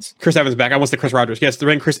Evans. Chris Evans back. I almost said Chris Rogers. Yes, to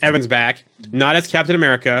bring Chris Evans back, not as Captain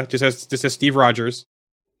America, just as Steve Rogers,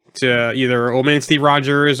 to either old man Steve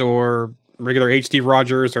Rogers or regular age Steve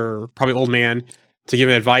Rogers, or probably old man, to give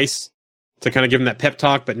him advice, to kind of give him that pep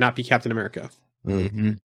talk, but not be Captain America.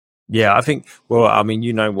 Mm-hmm. Yeah, I think. Well, I mean,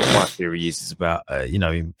 you know what my theory is about.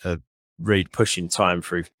 Reed pushing time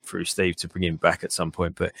through Steve to bring him back at some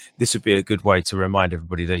point, but this would be a good way to remind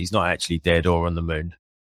everybody that he's not actually dead or on the moon.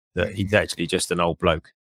 That he's actually just an old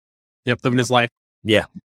bloke. Yep, living his life. Yeah,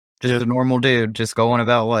 just a normal dude, just going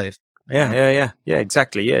about life. Yeah,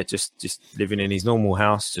 exactly. Yeah, just living in his normal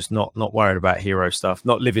house, just not worried about hero stuff,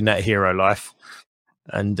 not living that hero life,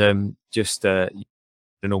 and just the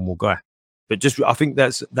normal guy. But just, I think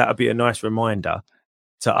that'd be a nice reminder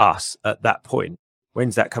to us at that point.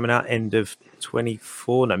 When's that coming out? End of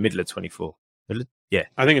 24? No, middle of 24. Yeah,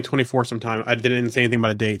 I think in 24 sometime. I didn't say anything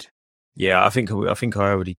about a date. Yeah, I think I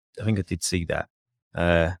did see that.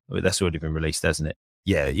 That's already been released, hasn't it?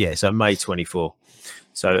 Yeah. So May 24.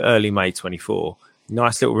 So early May 24.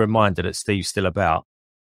 Nice little reminder that Steve's still about,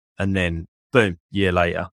 and then boom, year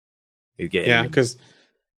later, you get him. Because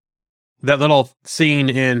that little scene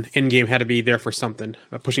in Endgame had to be there for something,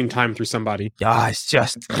 pushing time through somebody. Yeah, it's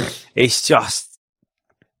just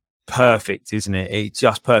perfect, isn't it? It's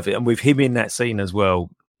just perfect, and with him in that scene as well.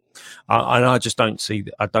 I just don't see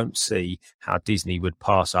how Disney would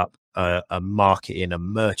pass up a marketing, a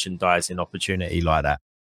merchandising opportunity like that.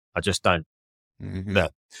 I just don't. Mm-hmm.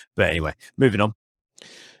 But anyway, moving on.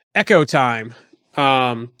 Echo time.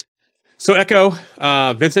 So Echo,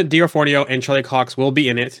 Vincent D'Onofrio and Charlie Cox will be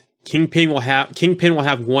in it. Kingpin will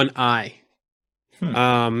have one eye.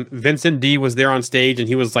 Vincent D was there on stage, and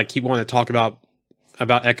he was like, he wanted to talk about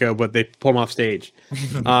Echo, but they pulled him off stage.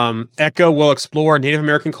 Echo will explore Native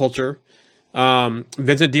American culture.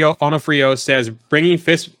 Vincent D'Onofrio says bringing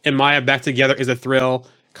Fisk and Maya back together is a thrill.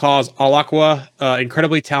 Calls Alakwa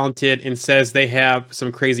incredibly talented, and says they have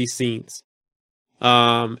some crazy scenes.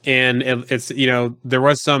 And it's there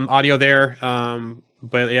was some audio there,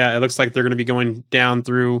 but yeah, it looks like they're going to be going down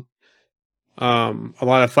through a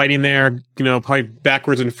lot of fighting there. Probably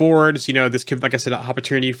backwards and forwards. This could, like I said, an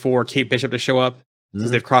opportunity for Kate Bishop to show up.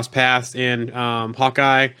 Since they've crossed paths in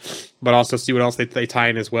Hawkeye, but also see what else they tie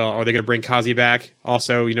in as well. Are they going to bring Kazi back?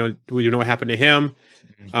 Also, we know what happened to him.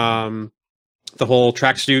 The whole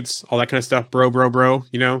tracksuits, all that kind of stuff. Bro.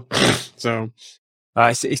 So,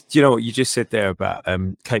 it's you know what you just said there about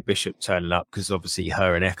Kate Bishop turning up, because obviously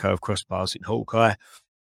her and Echo have crossed paths in Hawkeye,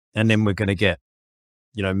 and then we're going to get,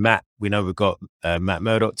 Matt. We know we've got Matt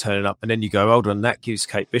Murdock turning up, and then you go, hold on, that gives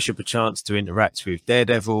Kate Bishop a chance to interact with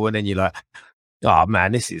Daredevil, and then you're like, oh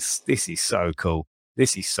man, this is so cool.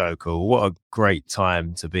 This is so cool. What a great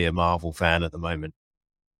time to be a Marvel fan at the moment.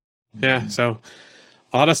 Yeah, so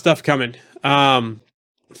a lot of stuff coming.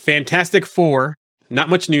 Fantastic Four, not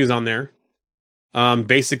much news on there.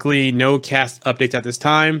 Basically no cast updates at this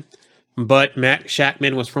time, but Matt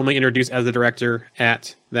Shackman was formally introduced as the director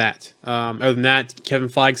at that. Other than that, Kevin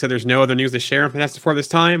Feige said there's no other news to share on Fantastic Four this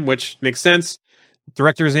time, which makes sense.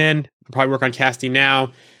 Director's in, probably work on casting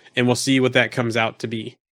now, and we'll see what that comes out to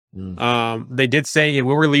be. They did say it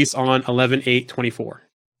will release on 11/8/24.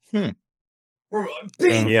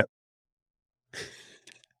 Yep.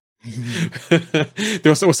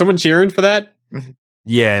 Was someone cheering for that?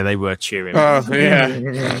 Yeah, they were cheering.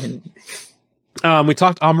 Yeah. We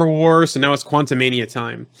talked Armour Wars, so now it's Quantumania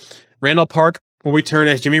time. Randall Park will return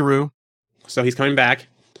as Jimmy Rue, so he's coming back.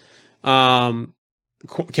 Kevin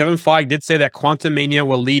Feige did say that Quantumania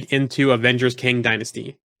will lead into Avengers Kang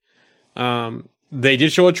Dynasty. They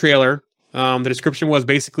did show a trailer. The description was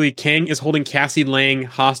basically Kang is holding Cassie Lang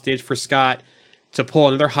hostage for Scott to pull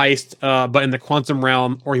another heist, but in the quantum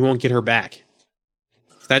realm, or he won't get her back.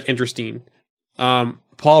 So that's interesting.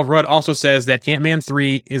 Paul Rudd also says that Ant-Man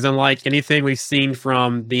 3 is unlike anything we've seen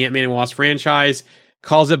from the Ant-Man and Wasp franchise,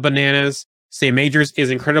 calls it bananas, say Majors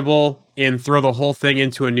is incredible and throw the whole thing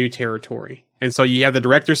into a new territory. And so you have the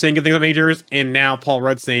director saying good things about Majors, and now Paul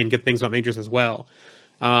Rudd saying good things about Majors as well.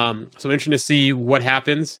 So I'm interested to see what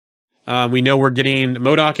happens. We know we're getting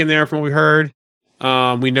MODOK in there from what we heard.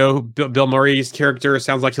 We know Bill Murray's character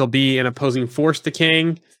sounds like he'll be an opposing force to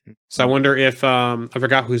King. So I wonder if I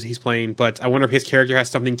forgot who he's playing, but I wonder if his character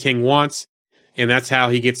has something King wants, and that's how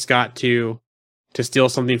he gets Scott to steal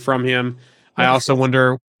something from him. I also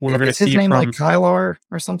wonder when we're going to see his name from like Kylar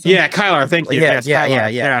or something. yeah, Kylar. Thank you. Yes,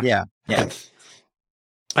 Kylar. Yeah.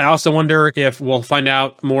 I also wonder if we'll find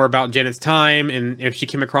out more about Janet's time and if she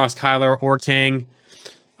came across Kylar or King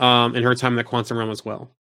in her time in the quantum realm as well.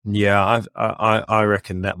 Yeah, I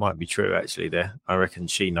reckon that might be true. Actually, there, I reckon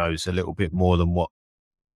she knows a little bit more than what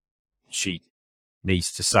she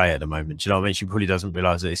needs to say at the moment. Do you know what I mean? She probably doesn't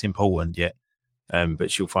realize that it's important yet,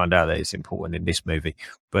 but she'll find out that it's important in this movie.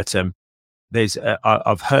 But there's,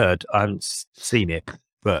 I've heard, I haven't seen it,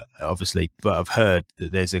 but I've heard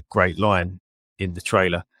that there's a great line in the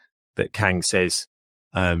trailer that Kang says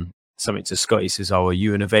something to Scott. He says, "Oh, are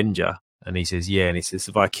you an Avenger?" And he says, "Yeah." And he says,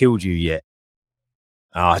 "Have I killed you yet?"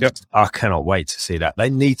 I cannot wait to see that. They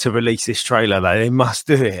need to release this trailer. They must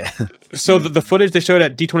do it. So the footage they showed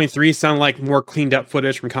at D23 sounded like more cleaned up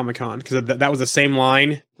footage from Comic-Con, because that was the same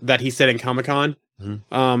line that he said in Comic-Con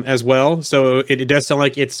as well. So it does sound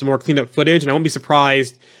like it's more cleaned up footage, and I won't be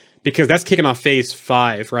surprised because that's kicking off Phase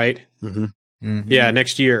 5, right? Yeah,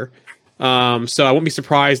 next year. So I won't be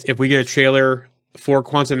surprised if we get a trailer for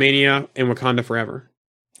Quantumania and Wakanda Forever.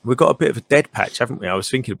 We've got a bit of a dead patch, haven't we? I was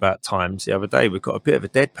thinking about times the other day. We've got a bit of a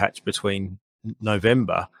dead patch between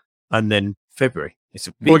November and then February. It's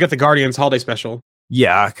a big... Well, we got the Guardians holiday special.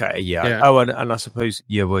 Yeah, okay, yeah. Oh, and I suppose,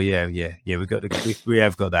 we have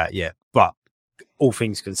got that, yeah. But all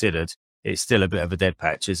things considered, it's still a bit of a dead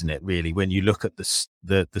patch, isn't it? Really, when you look at the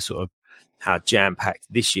sort of how jam packed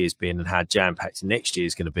this year's been and how jam packed next year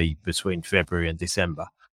is going to be between February and December.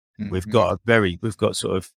 We've got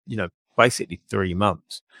sort of, basically 3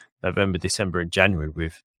 months, November, December, and January,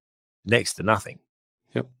 with next to nothing.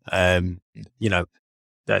 Yep.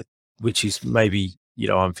 That, which is maybe,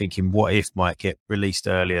 I'm thinking, what if might get released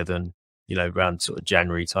earlier than, around sort of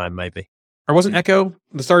January time, maybe. Or wasn't Echo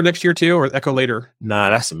the start of next year too, or Echo later?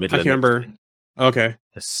 No, that's the middle. I can't remember. Okay.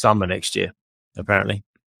 The summer next year, apparently.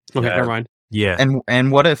 Okay, never mind. Yeah.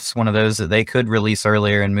 And what if it's one of those that they could release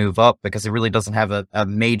earlier and move up because it really doesn't have a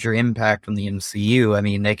major impact on the MCU? I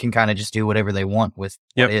mean, they can kind of just do whatever they want with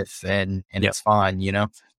what if, and it's fine,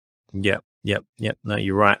 Yep. No,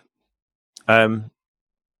 you're right. Back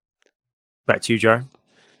to you, Joe.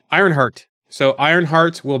 Ironheart. So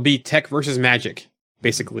Ironheart will be tech versus magic,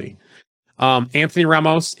 basically. Anthony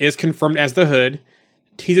Ramos is confirmed as the Hood.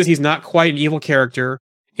 Teases he's not quite an evil character.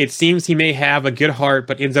 It seems he may have a good heart,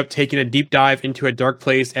 but ends up taking a deep dive into a dark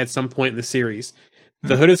place at some point in the series.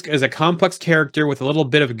 The Hood is a complex character with a little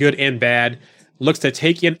bit of good and bad, looks to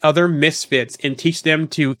take in other misfits and teach them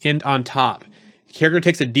to end on top. The character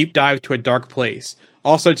takes a deep dive to a dark place.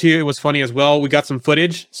 Also, too, it was funny as well. We got some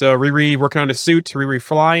footage. So Riri working on a suit, Riri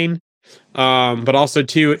flying. But also,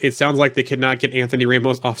 too, it sounds like they could not get Anthony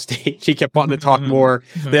Ramos off stage. He kept wanting to talk more.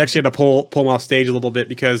 They actually had to pull him off stage a little bit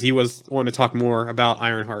because he was wanting to talk more about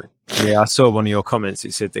Ironheart. Yeah, I saw one of your comments.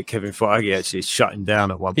 It said that Kevin Feige actually shut him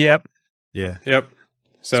down at one point. Yep. Yeah. Yep.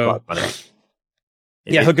 So,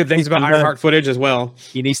 yeah, good things about Ironheart footage as well.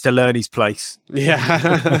 He needs to learn his place.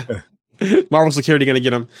 Yeah. Marvel Security going to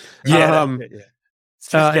get him. Yeah.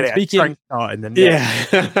 Speaking, and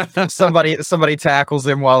then somebody tackles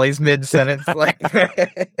him while he's mid sentence, like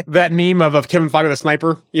that meme of Kevin Feige the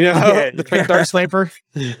sniper, the dark sniper.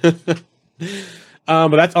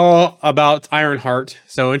 But that's all about Ironheart.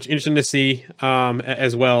 So interesting to see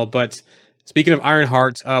as well. But speaking of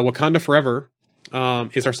Ironheart, Wakanda Forever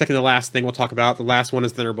is our second to last thing we'll talk about. The last one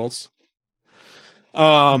is Thunderbolts.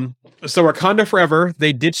 So Wakanda Forever,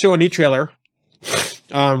 they did show a new trailer.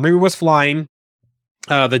 Riri was flying.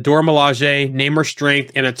 The Dora Milaje, Namor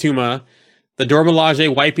Strength, and Atuma. The Dora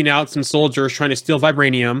Milaje wiping out some soldiers trying to steal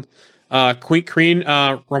vibranium. Queen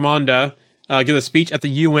Ramonda gives a speech at the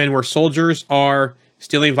UN where soldiers are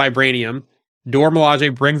stealing vibranium. Dora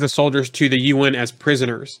Milaje brings the soldiers to the UN as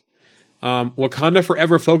prisoners. Wakanda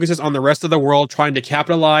Forever focuses on the rest of the world trying to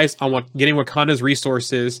capitalize on getting Wakanda's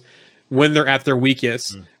resources when they're at their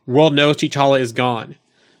weakest. World knows T'Challa is gone.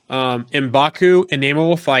 M'Baku and Namor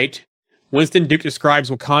will fight. Winston Duke describes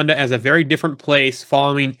Wakanda as a very different place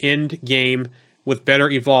following Endgame with better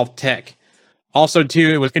evolved tech. Also,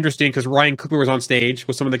 too, it was interesting because Ryan Coogler was on stage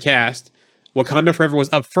with some of the cast. Wakanda Forever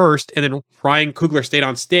was up first, and then Ryan Coogler stayed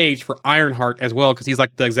on stage for Ironheart as well because he's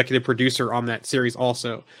like the executive producer on that series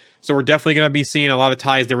also. So we're definitely going to be seeing a lot of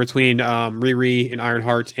ties there between Riri and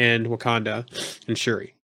Ironheart and Wakanda and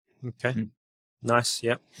Shuri. Okay, nice.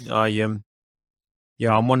 Yep. I'm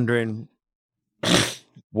wondering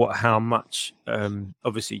how much.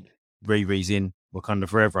 Obviously, Riri's in Wakanda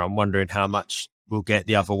Forever. I'm wondering how much we'll get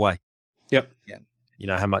the other way. Yep. Yeah. You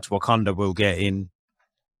know how much Wakanda will get in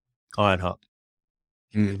Ironheart.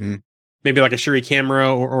 Mm-hmm. Maybe like a Shuri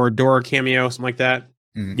cameo or a Dora cameo, something like that.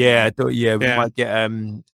 Mm-hmm. Yeah, we might get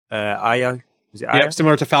Ayo. Is it Ayo? Yeah,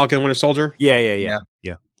 similar to Falcon and Winter Soldier. Yeah.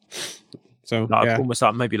 So Almost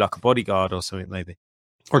like maybe like a bodyguard or something, maybe.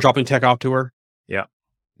 or dropping tech off to her. Yeah.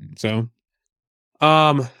 So,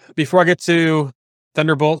 before I get to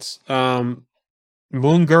Thunderbolts,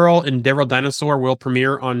 Moon Girl and Devil Dinosaur will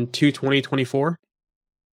premiere on 2/20/24.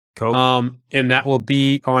 Cool. And that will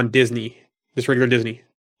be on Disney, just regular Disney.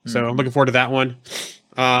 So I'm looking forward to that one.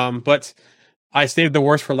 But I saved the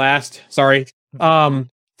worst for last. Sorry.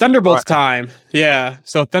 Thunderbolts time. Yeah.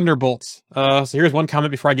 So Thunderbolts. So here's one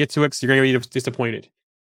comment before I get to it, because you're going to be disappointed.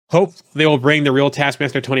 Hope they will bring the real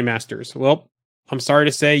Taskmaster Tony Masters. Well, I'm sorry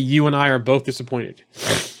to say you and I are both disappointed.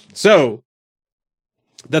 So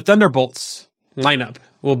the Thunderbolts lineup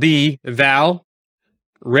will be Val,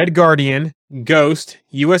 Red Guardian, Ghost,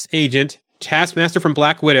 U.S. Agent, Taskmaster from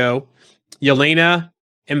Black Widow, Yelena,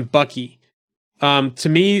 and Bucky. To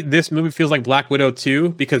me, this movie feels like Black Widow 2,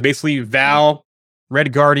 because basically Val,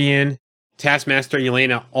 Red Guardian, Taskmaster, and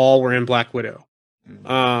Yelena all were in Black Widow.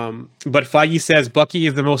 But Feige says Bucky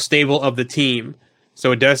is the most stable of the team.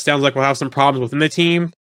 So it does sound like we'll have some problems within the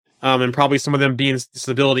team, and probably some of them being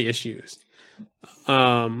stability issues.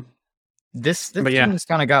 This team's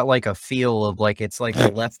kind of got like a feel of like it's like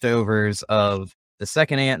the leftovers of the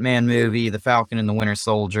second Ant-Man movie, the Falcon and the Winter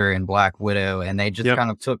Soldier, and Black Widow, and they just kind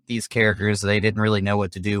of took these characters they didn't really know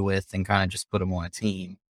what to do with and kind of just put them on a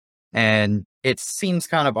team. And it seems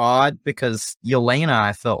kind of odd because Yelena,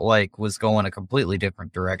 I felt like, was going a completely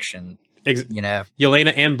different direction. You know,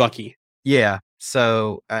 Yelena and Bucky. Yeah.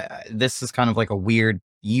 So this is kind of like a weird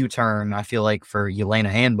U-turn, I feel like, for Yelena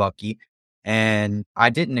and Bucky. And I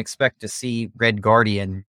didn't expect to see Red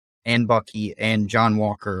Guardian and Bucky and John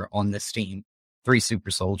Walker on this team. 3 super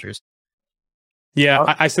soldiers.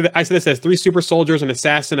 Yeah, I said this as 3 super soldiers, an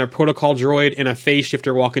assassin, a protocol droid, and a phase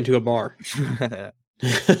shifter walk into a bar.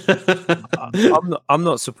 I'm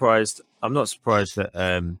not surprised. I'm not surprised that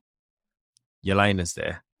Yelena's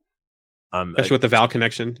there. Especially with the Val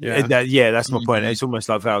connection. Yeah, that's my point. It's almost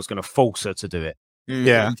like Val's going to force her to do it.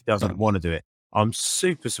 Yeah, she doesn't want to do it. I'm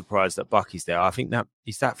super surprised that Bucky's there. I think that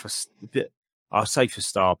is that for a bit. I'll say for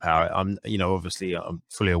star power. Obviously, I'm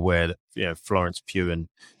fully aware that Florence Pugh and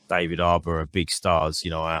David Harbour are big stars.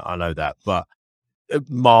 I know that, but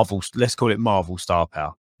Marvel, let's call it Marvel star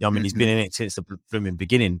power. I mean, he's been in it since the blooming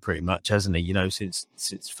beginning, pretty much, hasn't he?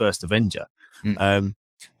 Since first Avenger.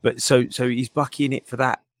 But so is Bucky in it for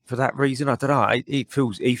that reason? I don't know. He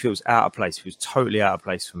feels out of place. He feels totally out of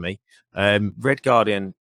place for me. Red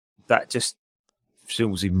Guardian, that just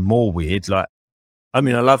feels even more weird. Like, I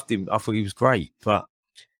mean, I loved him. I thought he was great, but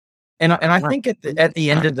I think at the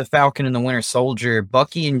end of the Falcon and the Winter Soldier,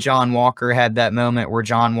 Bucky and John Walker had that moment where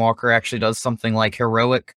John Walker actually does something like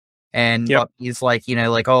heroic, and Bucky's like,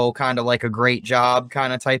 kind of like a great job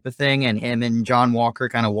kind of type of thing, and him and John Walker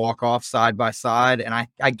kind of walk off side by side, and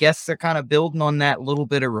I guess they're kind of building on that little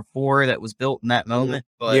bit of rapport that was built in that moment.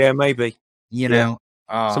 But yeah, maybe they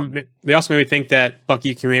also made me think that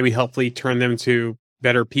Bucky can maybe hopefully turn them to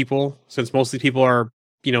better people, since most of the people are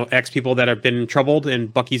ex people that have been troubled,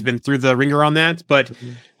 and Bucky's been through the ringer on that. But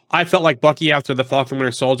I felt like Bucky after the Falcon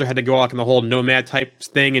Winter Soldier had to go like in the whole nomad type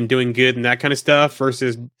thing and doing good and that kind of stuff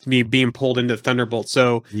versus me being pulled into Thunderbolts.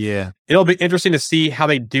 So yeah, it'll be interesting to see how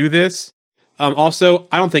they do this. Also,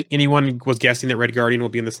 I don't think anyone was guessing that Red Guardian will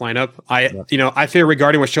be in this lineup. I figured Red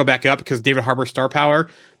Guardian would show back up because David Harbour star power,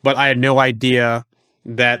 but I had no idea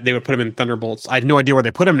that they would put him in Thunderbolts. I had no idea where they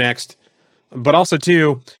put him next. But also,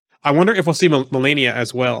 too, I wonder if we'll see Melania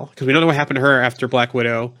as well, because we don't know what happened to her after Black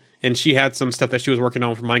Widow, and she had some stuff that she was working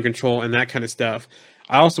on for mind control and that kind of stuff.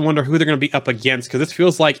 I also wonder who they're going to be up against, because this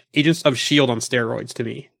feels like Agents of S.H.I.E.L.D. on steroids to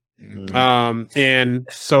me. And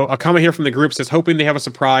so a comment here from the group says, hoping they have a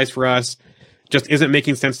surprise for us. Just isn't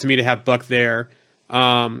making sense to me to have Buck there.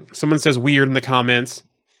 Someone says weird in the comments.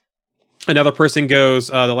 Another person goes,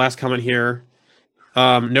 the last comment here,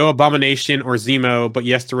 no Abomination or Zemo, but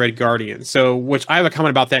yes to Red Guardian. So, which I have a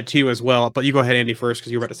comment about that too as well. But you go ahead, Andy, first,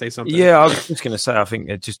 because you were about to say something. Yeah, I was just going to say, I think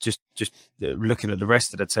just looking at the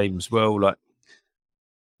rest of the team as well, like,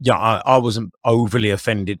 yeah, I wasn't overly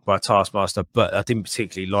offended by Taskmaster, but I didn't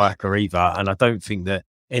particularly like her either, and I don't think that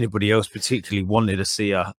anybody else particularly wanted to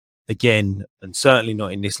see her again, and certainly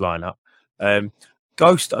not in this lineup.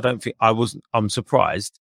 Ghost, I don't think I'm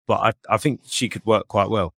surprised, but I think she could work quite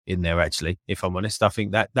well in there, actually, if I'm honest. I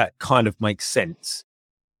think that kind of makes sense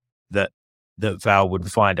that Val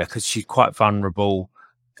would find her, because she's quite vulnerable,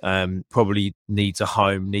 probably needs a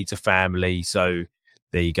home, needs a family. So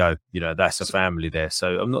there you go. That's a family there.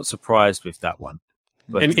 So I'm not surprised with that one.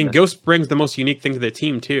 But, and Ghost brings the most unique thing to the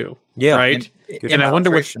team too. Yeah. Right. And I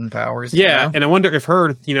wonder what powers. Yeah. And I wonder if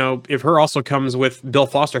her also comes with Bill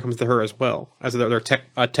Foster comes to her as well as their tech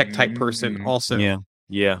type person also.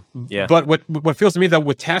 Yeah. But what feels to me though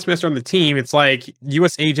with Taskmaster on the team, it's like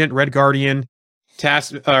U.S. Agent, Red Guardian,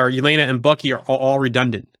 Yelena and Bucky are all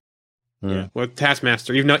redundant. Yeah. With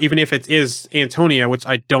Taskmaster, even if it is Antonia, which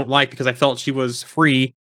I don't like because I felt she was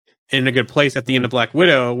free and in a good place at the end of Black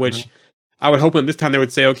Widow, which I would hope that this time they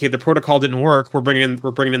would say, okay, the protocol didn't work. We're bringing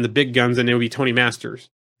in the big guns, and it would be Tony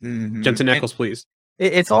Masters. Jensen Ackles, please.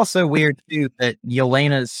 It's also weird too that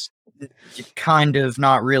Yelena's kind of,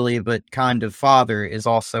 not really, but kind of father is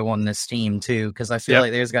also on this team too, because I feel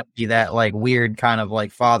like there's got to be that like weird kind of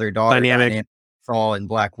like father-daughter dynamic fall in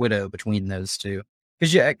Black Widow between those two.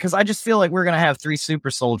 Because I just feel like we're gonna have three super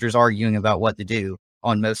soldiers arguing about what to do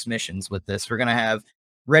on most missions with this. We're gonna have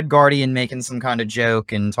Red Guardian making some kind of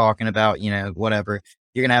joke and talking about, whatever.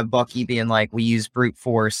 You're gonna have Bucky being like, we use brute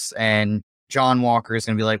force, and John Walker is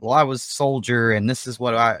gonna be like, well, I was a soldier and this is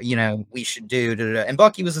what we should do. And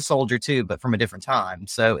Bucky was a soldier too, but from a different time.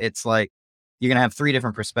 So it's like you're gonna have three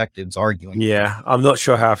different perspectives arguing. Yeah, I'm not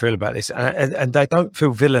sure how I feel about this, and they don't feel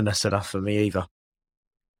villainous enough for me either.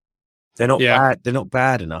 They're not bad. They're not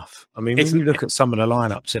bad enough. I mean, when you look at some of the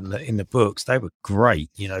lineups in the books, they were great.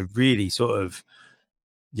 Really sort of,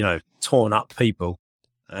 torn up people.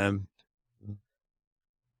 I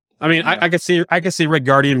mean, I could see Red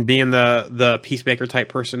Guardian being the peacemaker type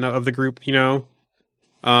person of the group. With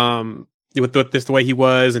this the way he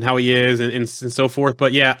was and how he is and so forth.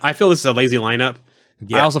 But yeah, I feel this is a lazy lineup.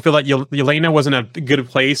 Yeah. I also feel like Yelena was in a good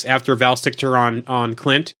place after Val sticked her on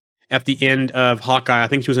Clint. At the end of Hawkeye, I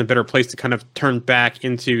think she was in a better place to kind of turn back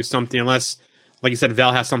into something, unless, like you said,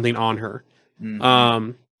 Val has something on her.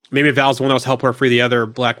 Maybe Val's the one that was helping her free the other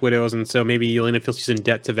Black Widows, and so maybe Yelena feels she's in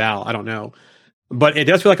debt to Val. I don't know, but it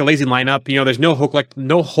does feel like a lazy lineup. There's no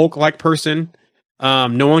Hulk-like person.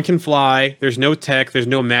 No one can fly. There's no tech. There's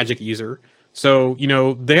no magic user. So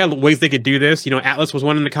they had ways they could do this. Atlas was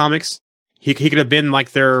one in the comics. He could have been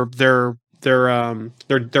like their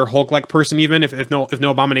Hulk-like person, even if no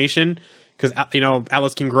Abomination, because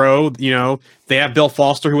Atlas can grow. They have Bill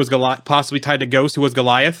Foster, who was possibly tied to Ghost, who was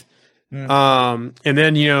Goliath. And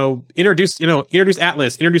then introduce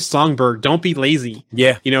Atlas, introduce Songbird. Don't be lazy.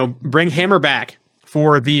 Yeah. Bring Hammer back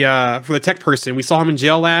for the tech person. We saw him in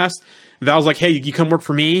jail last. Val's like, hey, you come work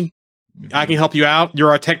for me. I can help you out.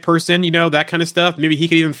 You're a tech person. That kind of stuff. Maybe he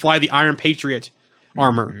could even fly the Iron Patriot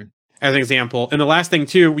armor. As an example. And the last thing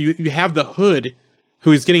too, you have the Hood,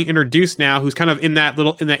 who's getting introduced now, who's kind of in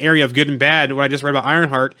that area of good and bad. What I just read about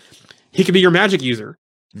Ironheart, he could be your magic user.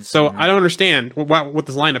 So I don't understand what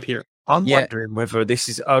this lineup here. I'm wondering whether this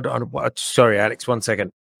is. Sorry, Alex. 1 second.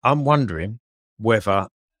 I'm wondering whether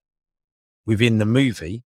within the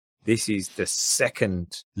movie this is the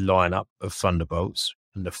second lineup of Thunderbolts,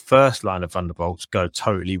 and the first line of Thunderbolts go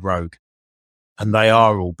totally rogue. And they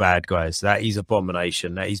are all bad guys. That is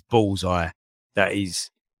Abomination. That is Bullseye. That is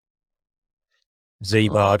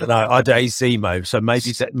Zemo. I don't know. That is Zemo. So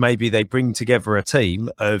maybe they bring together a team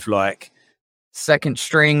of like second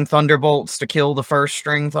string Thunderbolts to kill the first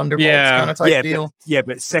string Thunderbolts kind of type deal.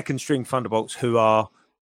 But second string Thunderbolts who are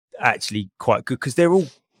actually quite good, because they're all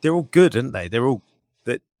good, aren't they? They're all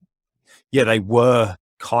that. Yeah, they were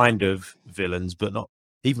kind of villains, but not.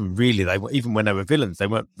 Even when they were villains, they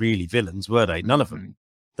weren't really villains, were they? None of them.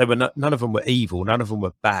 None of them were evil. None of them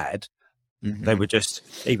were bad. They were just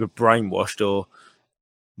either brainwashed or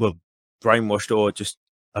just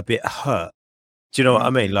a bit hurt. Do you know what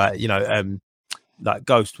I mean? Like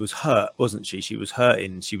Ghost was hurt, wasn't she? She was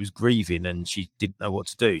hurting, she was grieving, and she didn't know what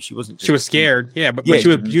to do. She wasn't. She was scared. But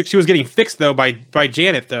she was getting fixed though by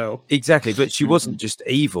Janet though. Exactly, but she wasn't just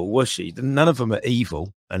evil, was she? None of them are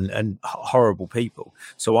evil and horrible people.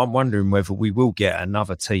 So I'm wondering whether we will get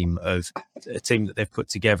another team that they've put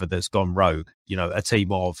together that's gone rogue. A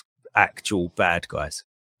team of actual bad guys.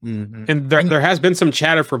 And there has been some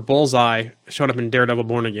chatter for Bullseye showing up in Daredevil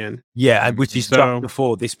Born Again. Yeah, which is just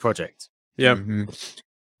before this project. Yeah.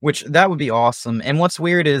 Which that would be awesome. And what's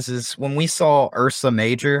weird is when we saw Ursa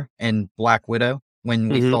Major and Black Widow, when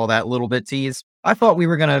we saw that little bit tease, I thought we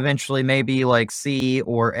were going to eventually maybe like see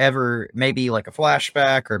or ever maybe like a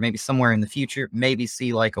flashback or maybe somewhere in the future, maybe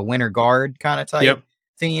see like a Winter Guard kind of type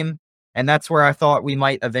team, and that's where I thought we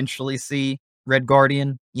might eventually see Red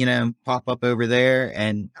Guardian, pop up over there.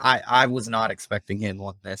 And I was not expecting him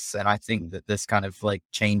on this, and I think that this kind of like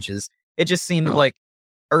changes. It just seemed like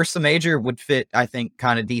Ursa Major would fit, I think,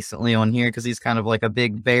 kind of decently on here because he's kind of like a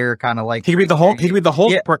big bear, kind of like he could be the Hulk. He could be the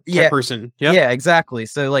Hulk person. Yep. Yeah, exactly.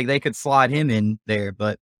 So like they could slide him in there,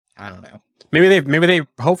 but I don't know. Maybe they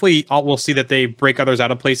hopefully we'll see that they break others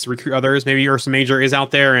out of place to recruit others. Maybe Ursa Major is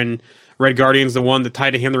out there and Red Guardian's the one that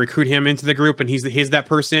tied to him to recruit him into the group, and he's that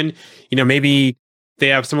person. Maybe they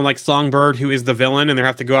have someone like Songbird who is the villain, and they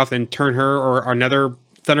have to go off and turn her or another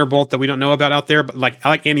Thunderbolt that we don't know about out there. But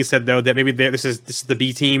like Andy said though, that maybe this is the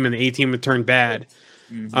B team and the A team would turn bad.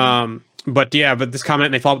 But this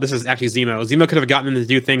comment they follow. This is actually Zemo. Zemo could have gotten them to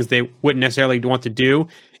do things they wouldn't necessarily want to do.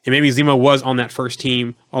 And maybe Zemo was on that first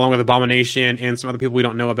team along with Abomination and some other people we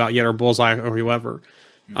don't know about yet, or Bullseye or whoever.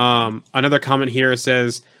 Another comment here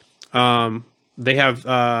says they have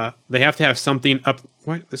to have something up.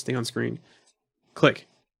 What? This thing on screen. Click.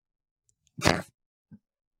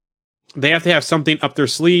 They have to have something up their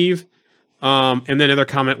sleeve. And then another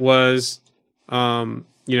comment was,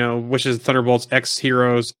 which is Thunderbolts,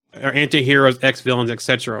 ex-heroes, or anti-heroes, ex-villains,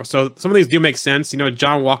 etc. So some of these do make sense.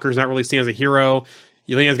 John Walker's not really seen as a hero.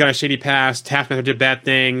 Yelena's got a shady past. Taskmaster did bad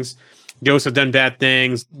things. Ghosts have done bad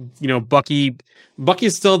things. Bucky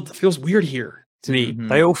still feels weird here to me.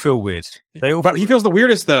 They all feel weird. But he feels the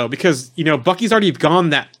weirdest though because Bucky's already gone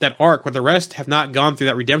that arc, but the rest have not gone through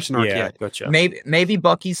that redemption arc yet. Gotcha. Maybe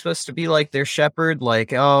Bucky's supposed to be like their shepherd,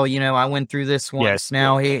 like, oh, I went through this once. Yes.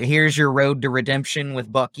 Now here's your road to redemption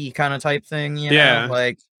with Bucky, kind of type thing. Yeah.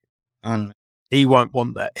 Like, he won't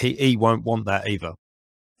want that. He won't want that either.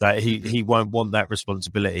 That he won't want that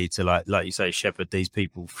responsibility to like you say shepherd these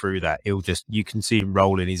people through that. You can see him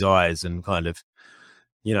rolling his eyes and kind of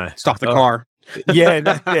stop the car.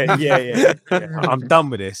 Yeah. I'm done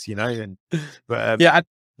with this, I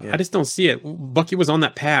just don't see it. Bucky was on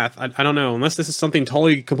that path. I don't know, unless this is something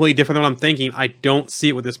completely different than what I'm thinking. I don't see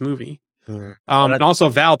it with this movie. And also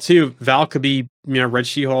Val too. Val could be Red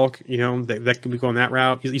She-Hulk. That could be going that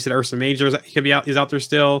route. You said Ursa Major is out there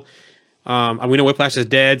still. We know Whiplash is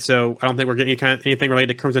dead, so I don't think we're getting anything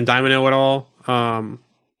related to Crimson Dynamo at all.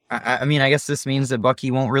 I guess this means that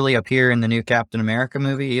Bucky won't really appear in the new Captain America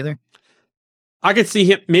movie either. I could see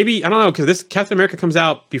him maybe. I don't know because this Captain America comes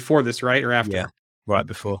out before this, right, or after? Yeah, right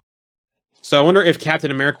before. So I wonder if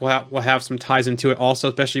Captain America will have some ties into it also,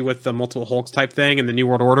 especially with the multiple Hulks type thing and the New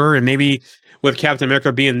World Order, and maybe with Captain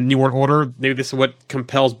America being the New World Order, maybe this is what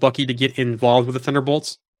compels Bucky to get involved with the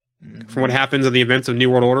Thunderbolts. From what happens in the events of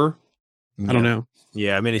New World Order. I don't know.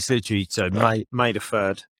 Yeah, it's literally May the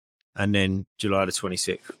 3rd and then July the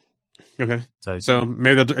 26th. Okay. So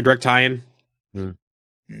maybe they'll direct tie-in.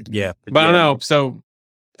 Yeah. But I don't know. So,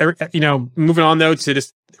 moving on though to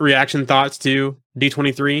just reaction thoughts to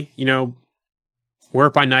D23,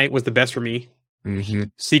 Work by Night was the best for me.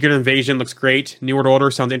 Secret Invasion looks great. New World Order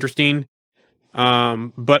sounds interesting.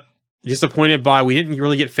 But disappointed by we didn't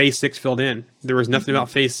really get Phase 6 filled in. There was nothing about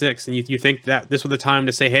Phase 6, and you think that this was the time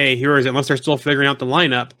to say, "Hey, here is," unless they're still figuring out the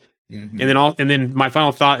lineup. And then my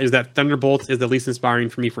final thought is that Thunderbolts is the least inspiring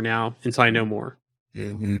for me for now until I know more.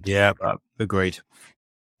 Yeah, agreed.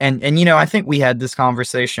 And I think we had this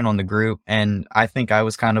conversation on the group, and I think I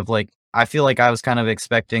was kind of like, I feel like I was kind of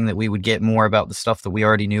expecting that we would get more about the stuff that we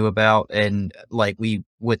already knew about, and like we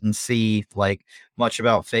wouldn't see like much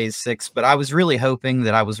about Phase 6, but I was really hoping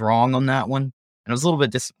that I was wrong on that one. And I was a little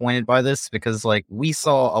bit disappointed by this because like we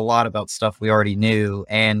saw a lot about stuff we already knew,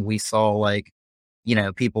 and we saw like,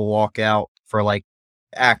 people walk out for like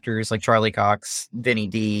actors like Charlie Cox, Vinny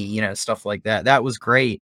D, stuff like that. That was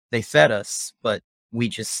great. They fed us, but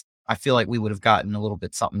I feel like we would have gotten a little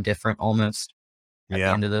bit something different almost at the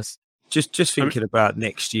end of this. Just thinking about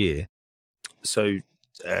next year. So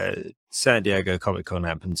San Diego Comic Con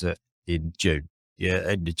happens in June. Yeah,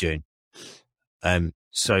 end of June.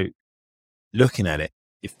 So looking at it,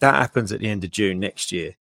 if that happens at the end of June next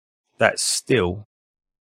year, that's still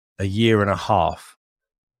a year and a half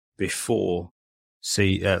before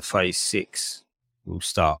Phase 6 will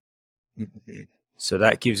start. So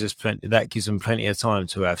that gives them plenty of time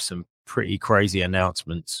to have some pretty crazy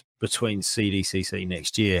announcements between CDCC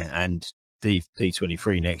next year and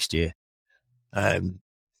D23 next year, and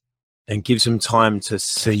gives them time to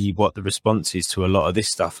see what the response is to a lot of this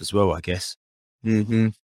stuff as well, I guess.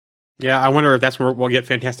 Yeah, I wonder if that's where we'll get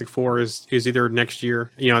Fantastic Four is either next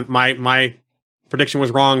year. My prediction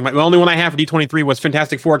was wrong. The only one I have for D23 was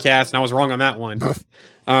Fantastic Forecast, and I was wrong on that one.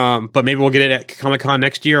 But maybe we'll get it at Comic-Con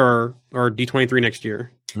next year or D23 next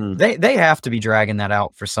year. They have to be dragging that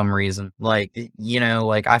out for some reason. Like,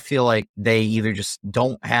 like I feel like they either just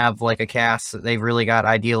don't have like a cast that they've really got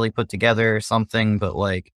ideally put together or something, but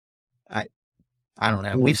like I don't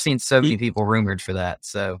know. We've seen so many people rumored for that.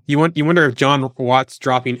 So you wonder if John Watts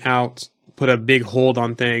dropping out put a big hold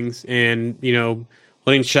on things, and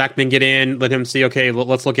letting Shackman get in, let him see. Okay,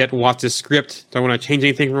 let's look at Watts' script. Do I want to change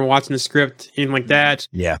anything from Watts' script, anything like that?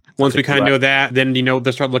 Yeah. Once we kind of know that, then they'll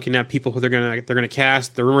start looking at people who they're gonna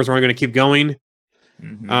cast. The rumors are only going to keep going.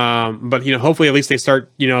 But hopefully at least they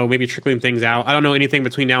start maybe trickling things out. I don't know anything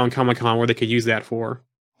between now and Comic-Con where they could use that for.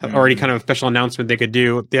 Or any kind of special announcement they could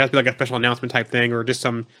do. They have to be like a special announcement type thing, or just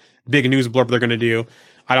some big news blurb they're going to do.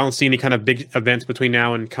 I don't see any kind of big events between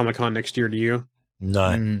now and Comic-Con next year. Do you? No.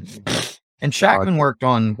 And Shackman worked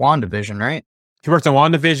on WandaVision, right? He worked on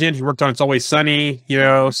WandaVision. He worked on It's Always Sunny.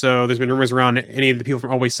 So there's been rumors around any of the people from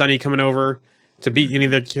Always Sunny coming over to beat any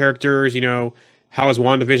of the characters. How is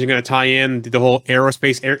WandaVision going to tie in the whole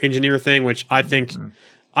aerospace engineer thing? Which I think,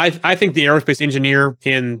 I think the aerospace engineer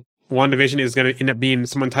in WandaVision is going to end up being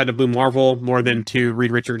someone tied to Blue Marvel more than to Reed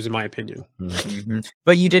Richards, in my opinion.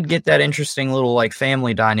 But you did get that interesting little like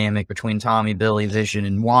family dynamic between Tommy, Billy, Vision,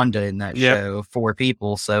 and Wanda in that show. 4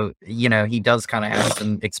 people, so he does kind of have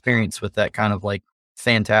some experience with that kind of like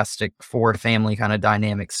Fantastic Four family kind of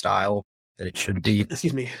dynamic style that it should be.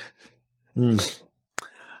 Excuse me.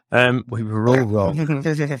 We were all wrong.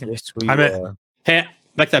 Yes, we were. Hey,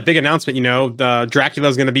 like that big announcement, the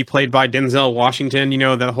Dracula's going to be played by Denzel Washington,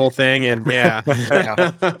 that whole thing. And yeah,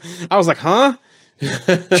 I was like, huh?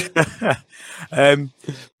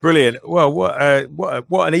 Brilliant. Well,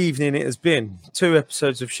 what an evening it has been. 2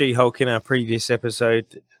 episodes of She-Hulk in our previous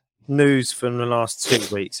episode, news from the last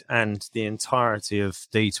 2 weeks, and the entirety of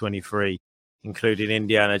D23, including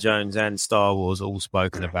Indiana Jones and Star Wars, all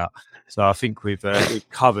spoken about. So I think we've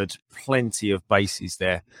covered plenty of bases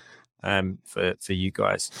there. For you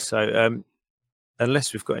guys. So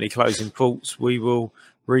unless we've got any closing thoughts, we will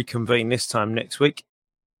reconvene this time next week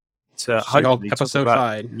to She-Hulk episode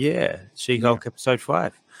 5. Yeah, She-Hulk episode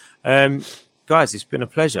 5. Guys, it's been a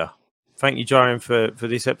pleasure. Thank you, Jarian, for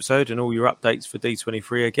this episode and all your updates for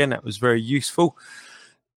D23 again. That was very useful.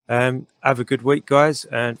 Have a good week, guys,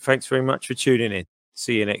 and thanks very much for tuning in.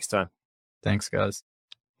 See you next time. Thanks, guys.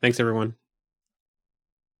 Thanks, everyone.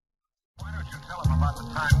 Why don't you tell them about the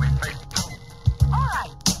time we faced doom? All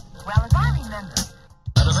right. Well, as I remember,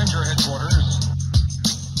 At Avenger headquarters,